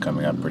movie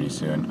coming up pretty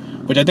soon,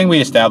 which I think we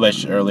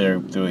established earlier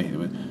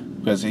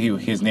because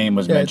his name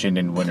was mentioned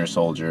in Winter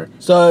Soldier.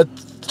 So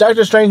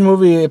Doctor Strange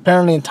movie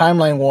apparently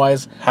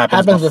timeline-wise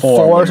happens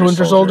before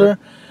Winter Soldier.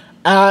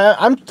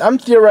 I'm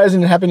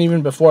theorizing it happened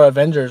even before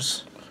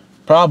Avengers.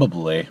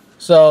 Probably.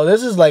 So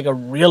this is a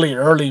really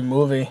early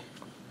movie.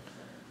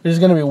 This is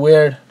gonna be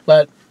weird,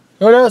 but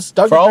who knows?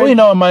 For all we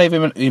know, it might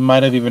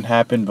have even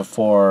happened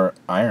before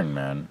Iron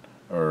Man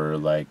or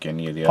like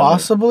any of the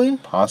Possibly.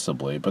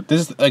 Possibly, but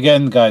this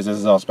again, guys, this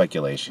is all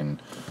speculation.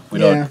 We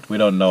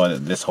don't know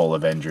this whole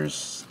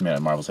Avengers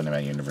Marvel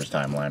Cinematic Universe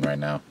timeline right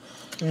now.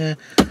 Yeah,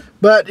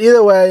 but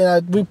either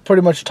way, we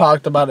pretty much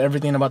talked about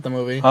everything about the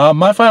movie.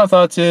 My final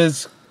thoughts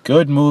is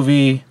good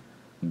movie.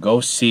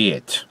 Go see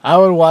it. I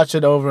would watch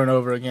it over and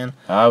over again.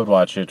 I would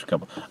watch it a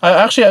couple.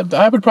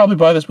 I would probably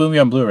buy this movie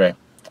on Blu-ray.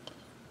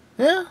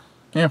 Yeah.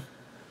 Yeah.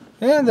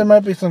 Yeah, there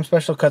might be some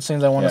special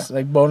cutscenes I want to see,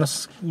 like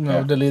bonus,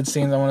 deleted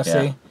scenes I want to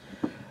see.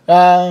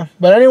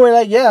 But anyway,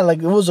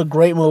 it was a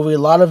great movie. A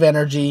lot of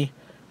energy,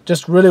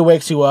 just really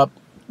wakes you up.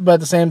 But at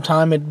the same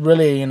time, it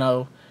really,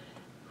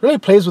 really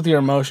plays with your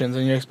emotions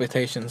and your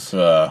expectations.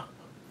 So,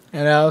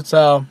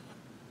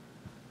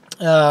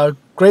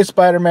 great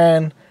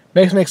Spider-Man.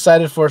 Makes me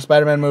excited for a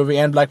Spider-Man movie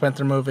and Black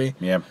Panther movie.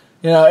 Yeah.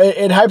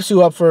 It hypes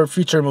you up for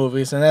future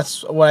movies, and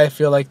that's what I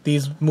feel like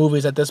these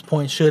movies at this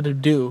point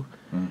should do.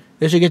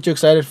 They should get you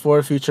excited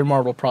for future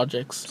Marvel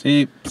projects.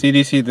 See,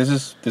 DC,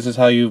 this is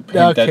how you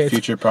hint at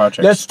future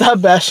projects. Let's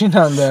stop bashing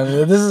on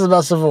them. This is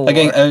about Civil War.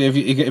 Again,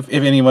 if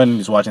anyone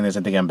is watching this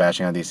and think I'm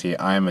bashing on DC,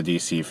 I'm a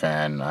DC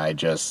fan.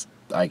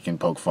 I can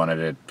poke fun at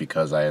it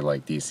because I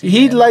like DC.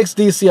 He likes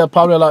DC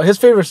probably a lot. His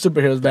favorite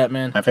superhero is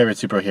Batman. My favorite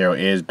superhero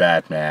is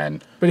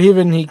Batman. But he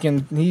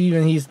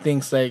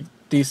thinks like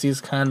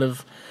DC's kind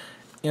of,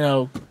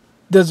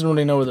 doesn't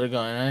really know where they're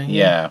going. Right?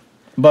 Yeah.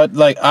 But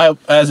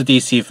as a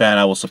DC fan,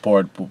 I will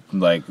support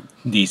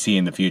DC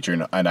in the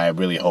future, and I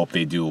really hope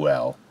they do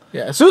well.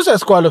 Yeah, Suicide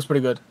Squad looks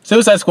pretty good.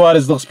 Suicide Squad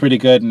looks pretty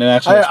good, and it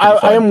actually looks pretty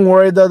fun. I am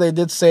worried though. They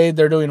did say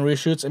they're doing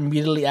reshoots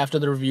immediately after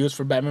the reviews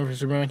for Batman vs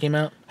Superman came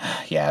out.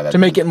 Yeah, to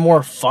make it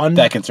more fun.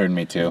 That concerned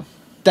me too.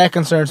 That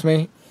concerns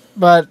me,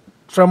 but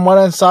from what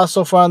I saw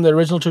so far in the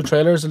original 2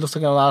 trailers, it looks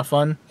like a lot of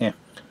fun. Yeah,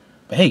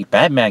 but hey,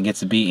 Batman gets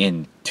to be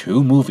in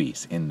 2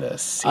 movies in the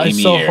same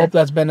year. I so hope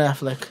that's Ben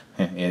Affleck.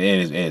 It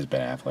is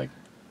Ben Affleck.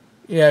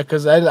 Yeah,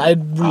 because I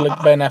really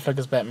like Ben Affleck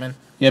as Batman.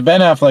 Yeah, Ben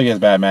Affleck as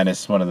Batman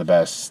is one of the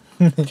best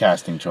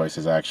casting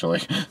choices,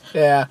 actually.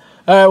 Yeah.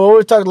 All right, well,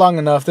 we've talked long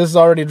enough. This is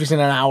already reaching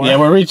an hour. Yeah,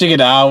 we're reaching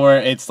an hour.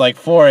 It's like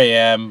 4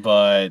 a.m.,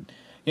 but,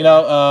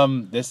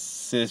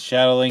 this is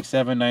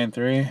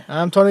ShadowLink793.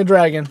 I'm Tony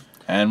Dragon.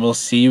 And we'll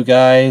see you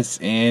guys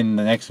in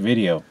the next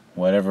video,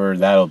 whatever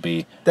that'll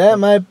be. That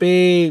might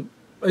be...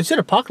 You said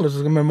Apocalypse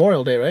is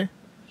Memorial Day, right?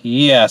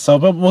 Yeah,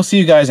 but we'll see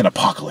you guys in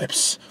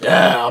Apocalypse.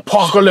 Yeah,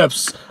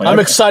 Apocalypse. I'm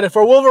excited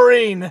for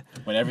Wolverine.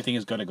 When everything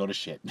is going to go to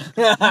shit.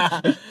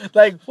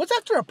 What's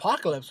after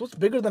Apocalypse? What's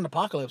bigger than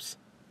Apocalypse?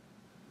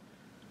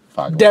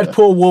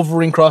 Deadpool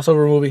Wolverine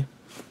crossover movie.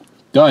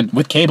 Done.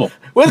 With Cable.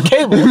 With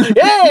Cable.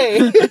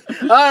 Yay!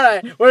 All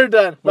right, we're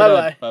done.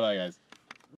 Bye-bye. Bye-bye, guys.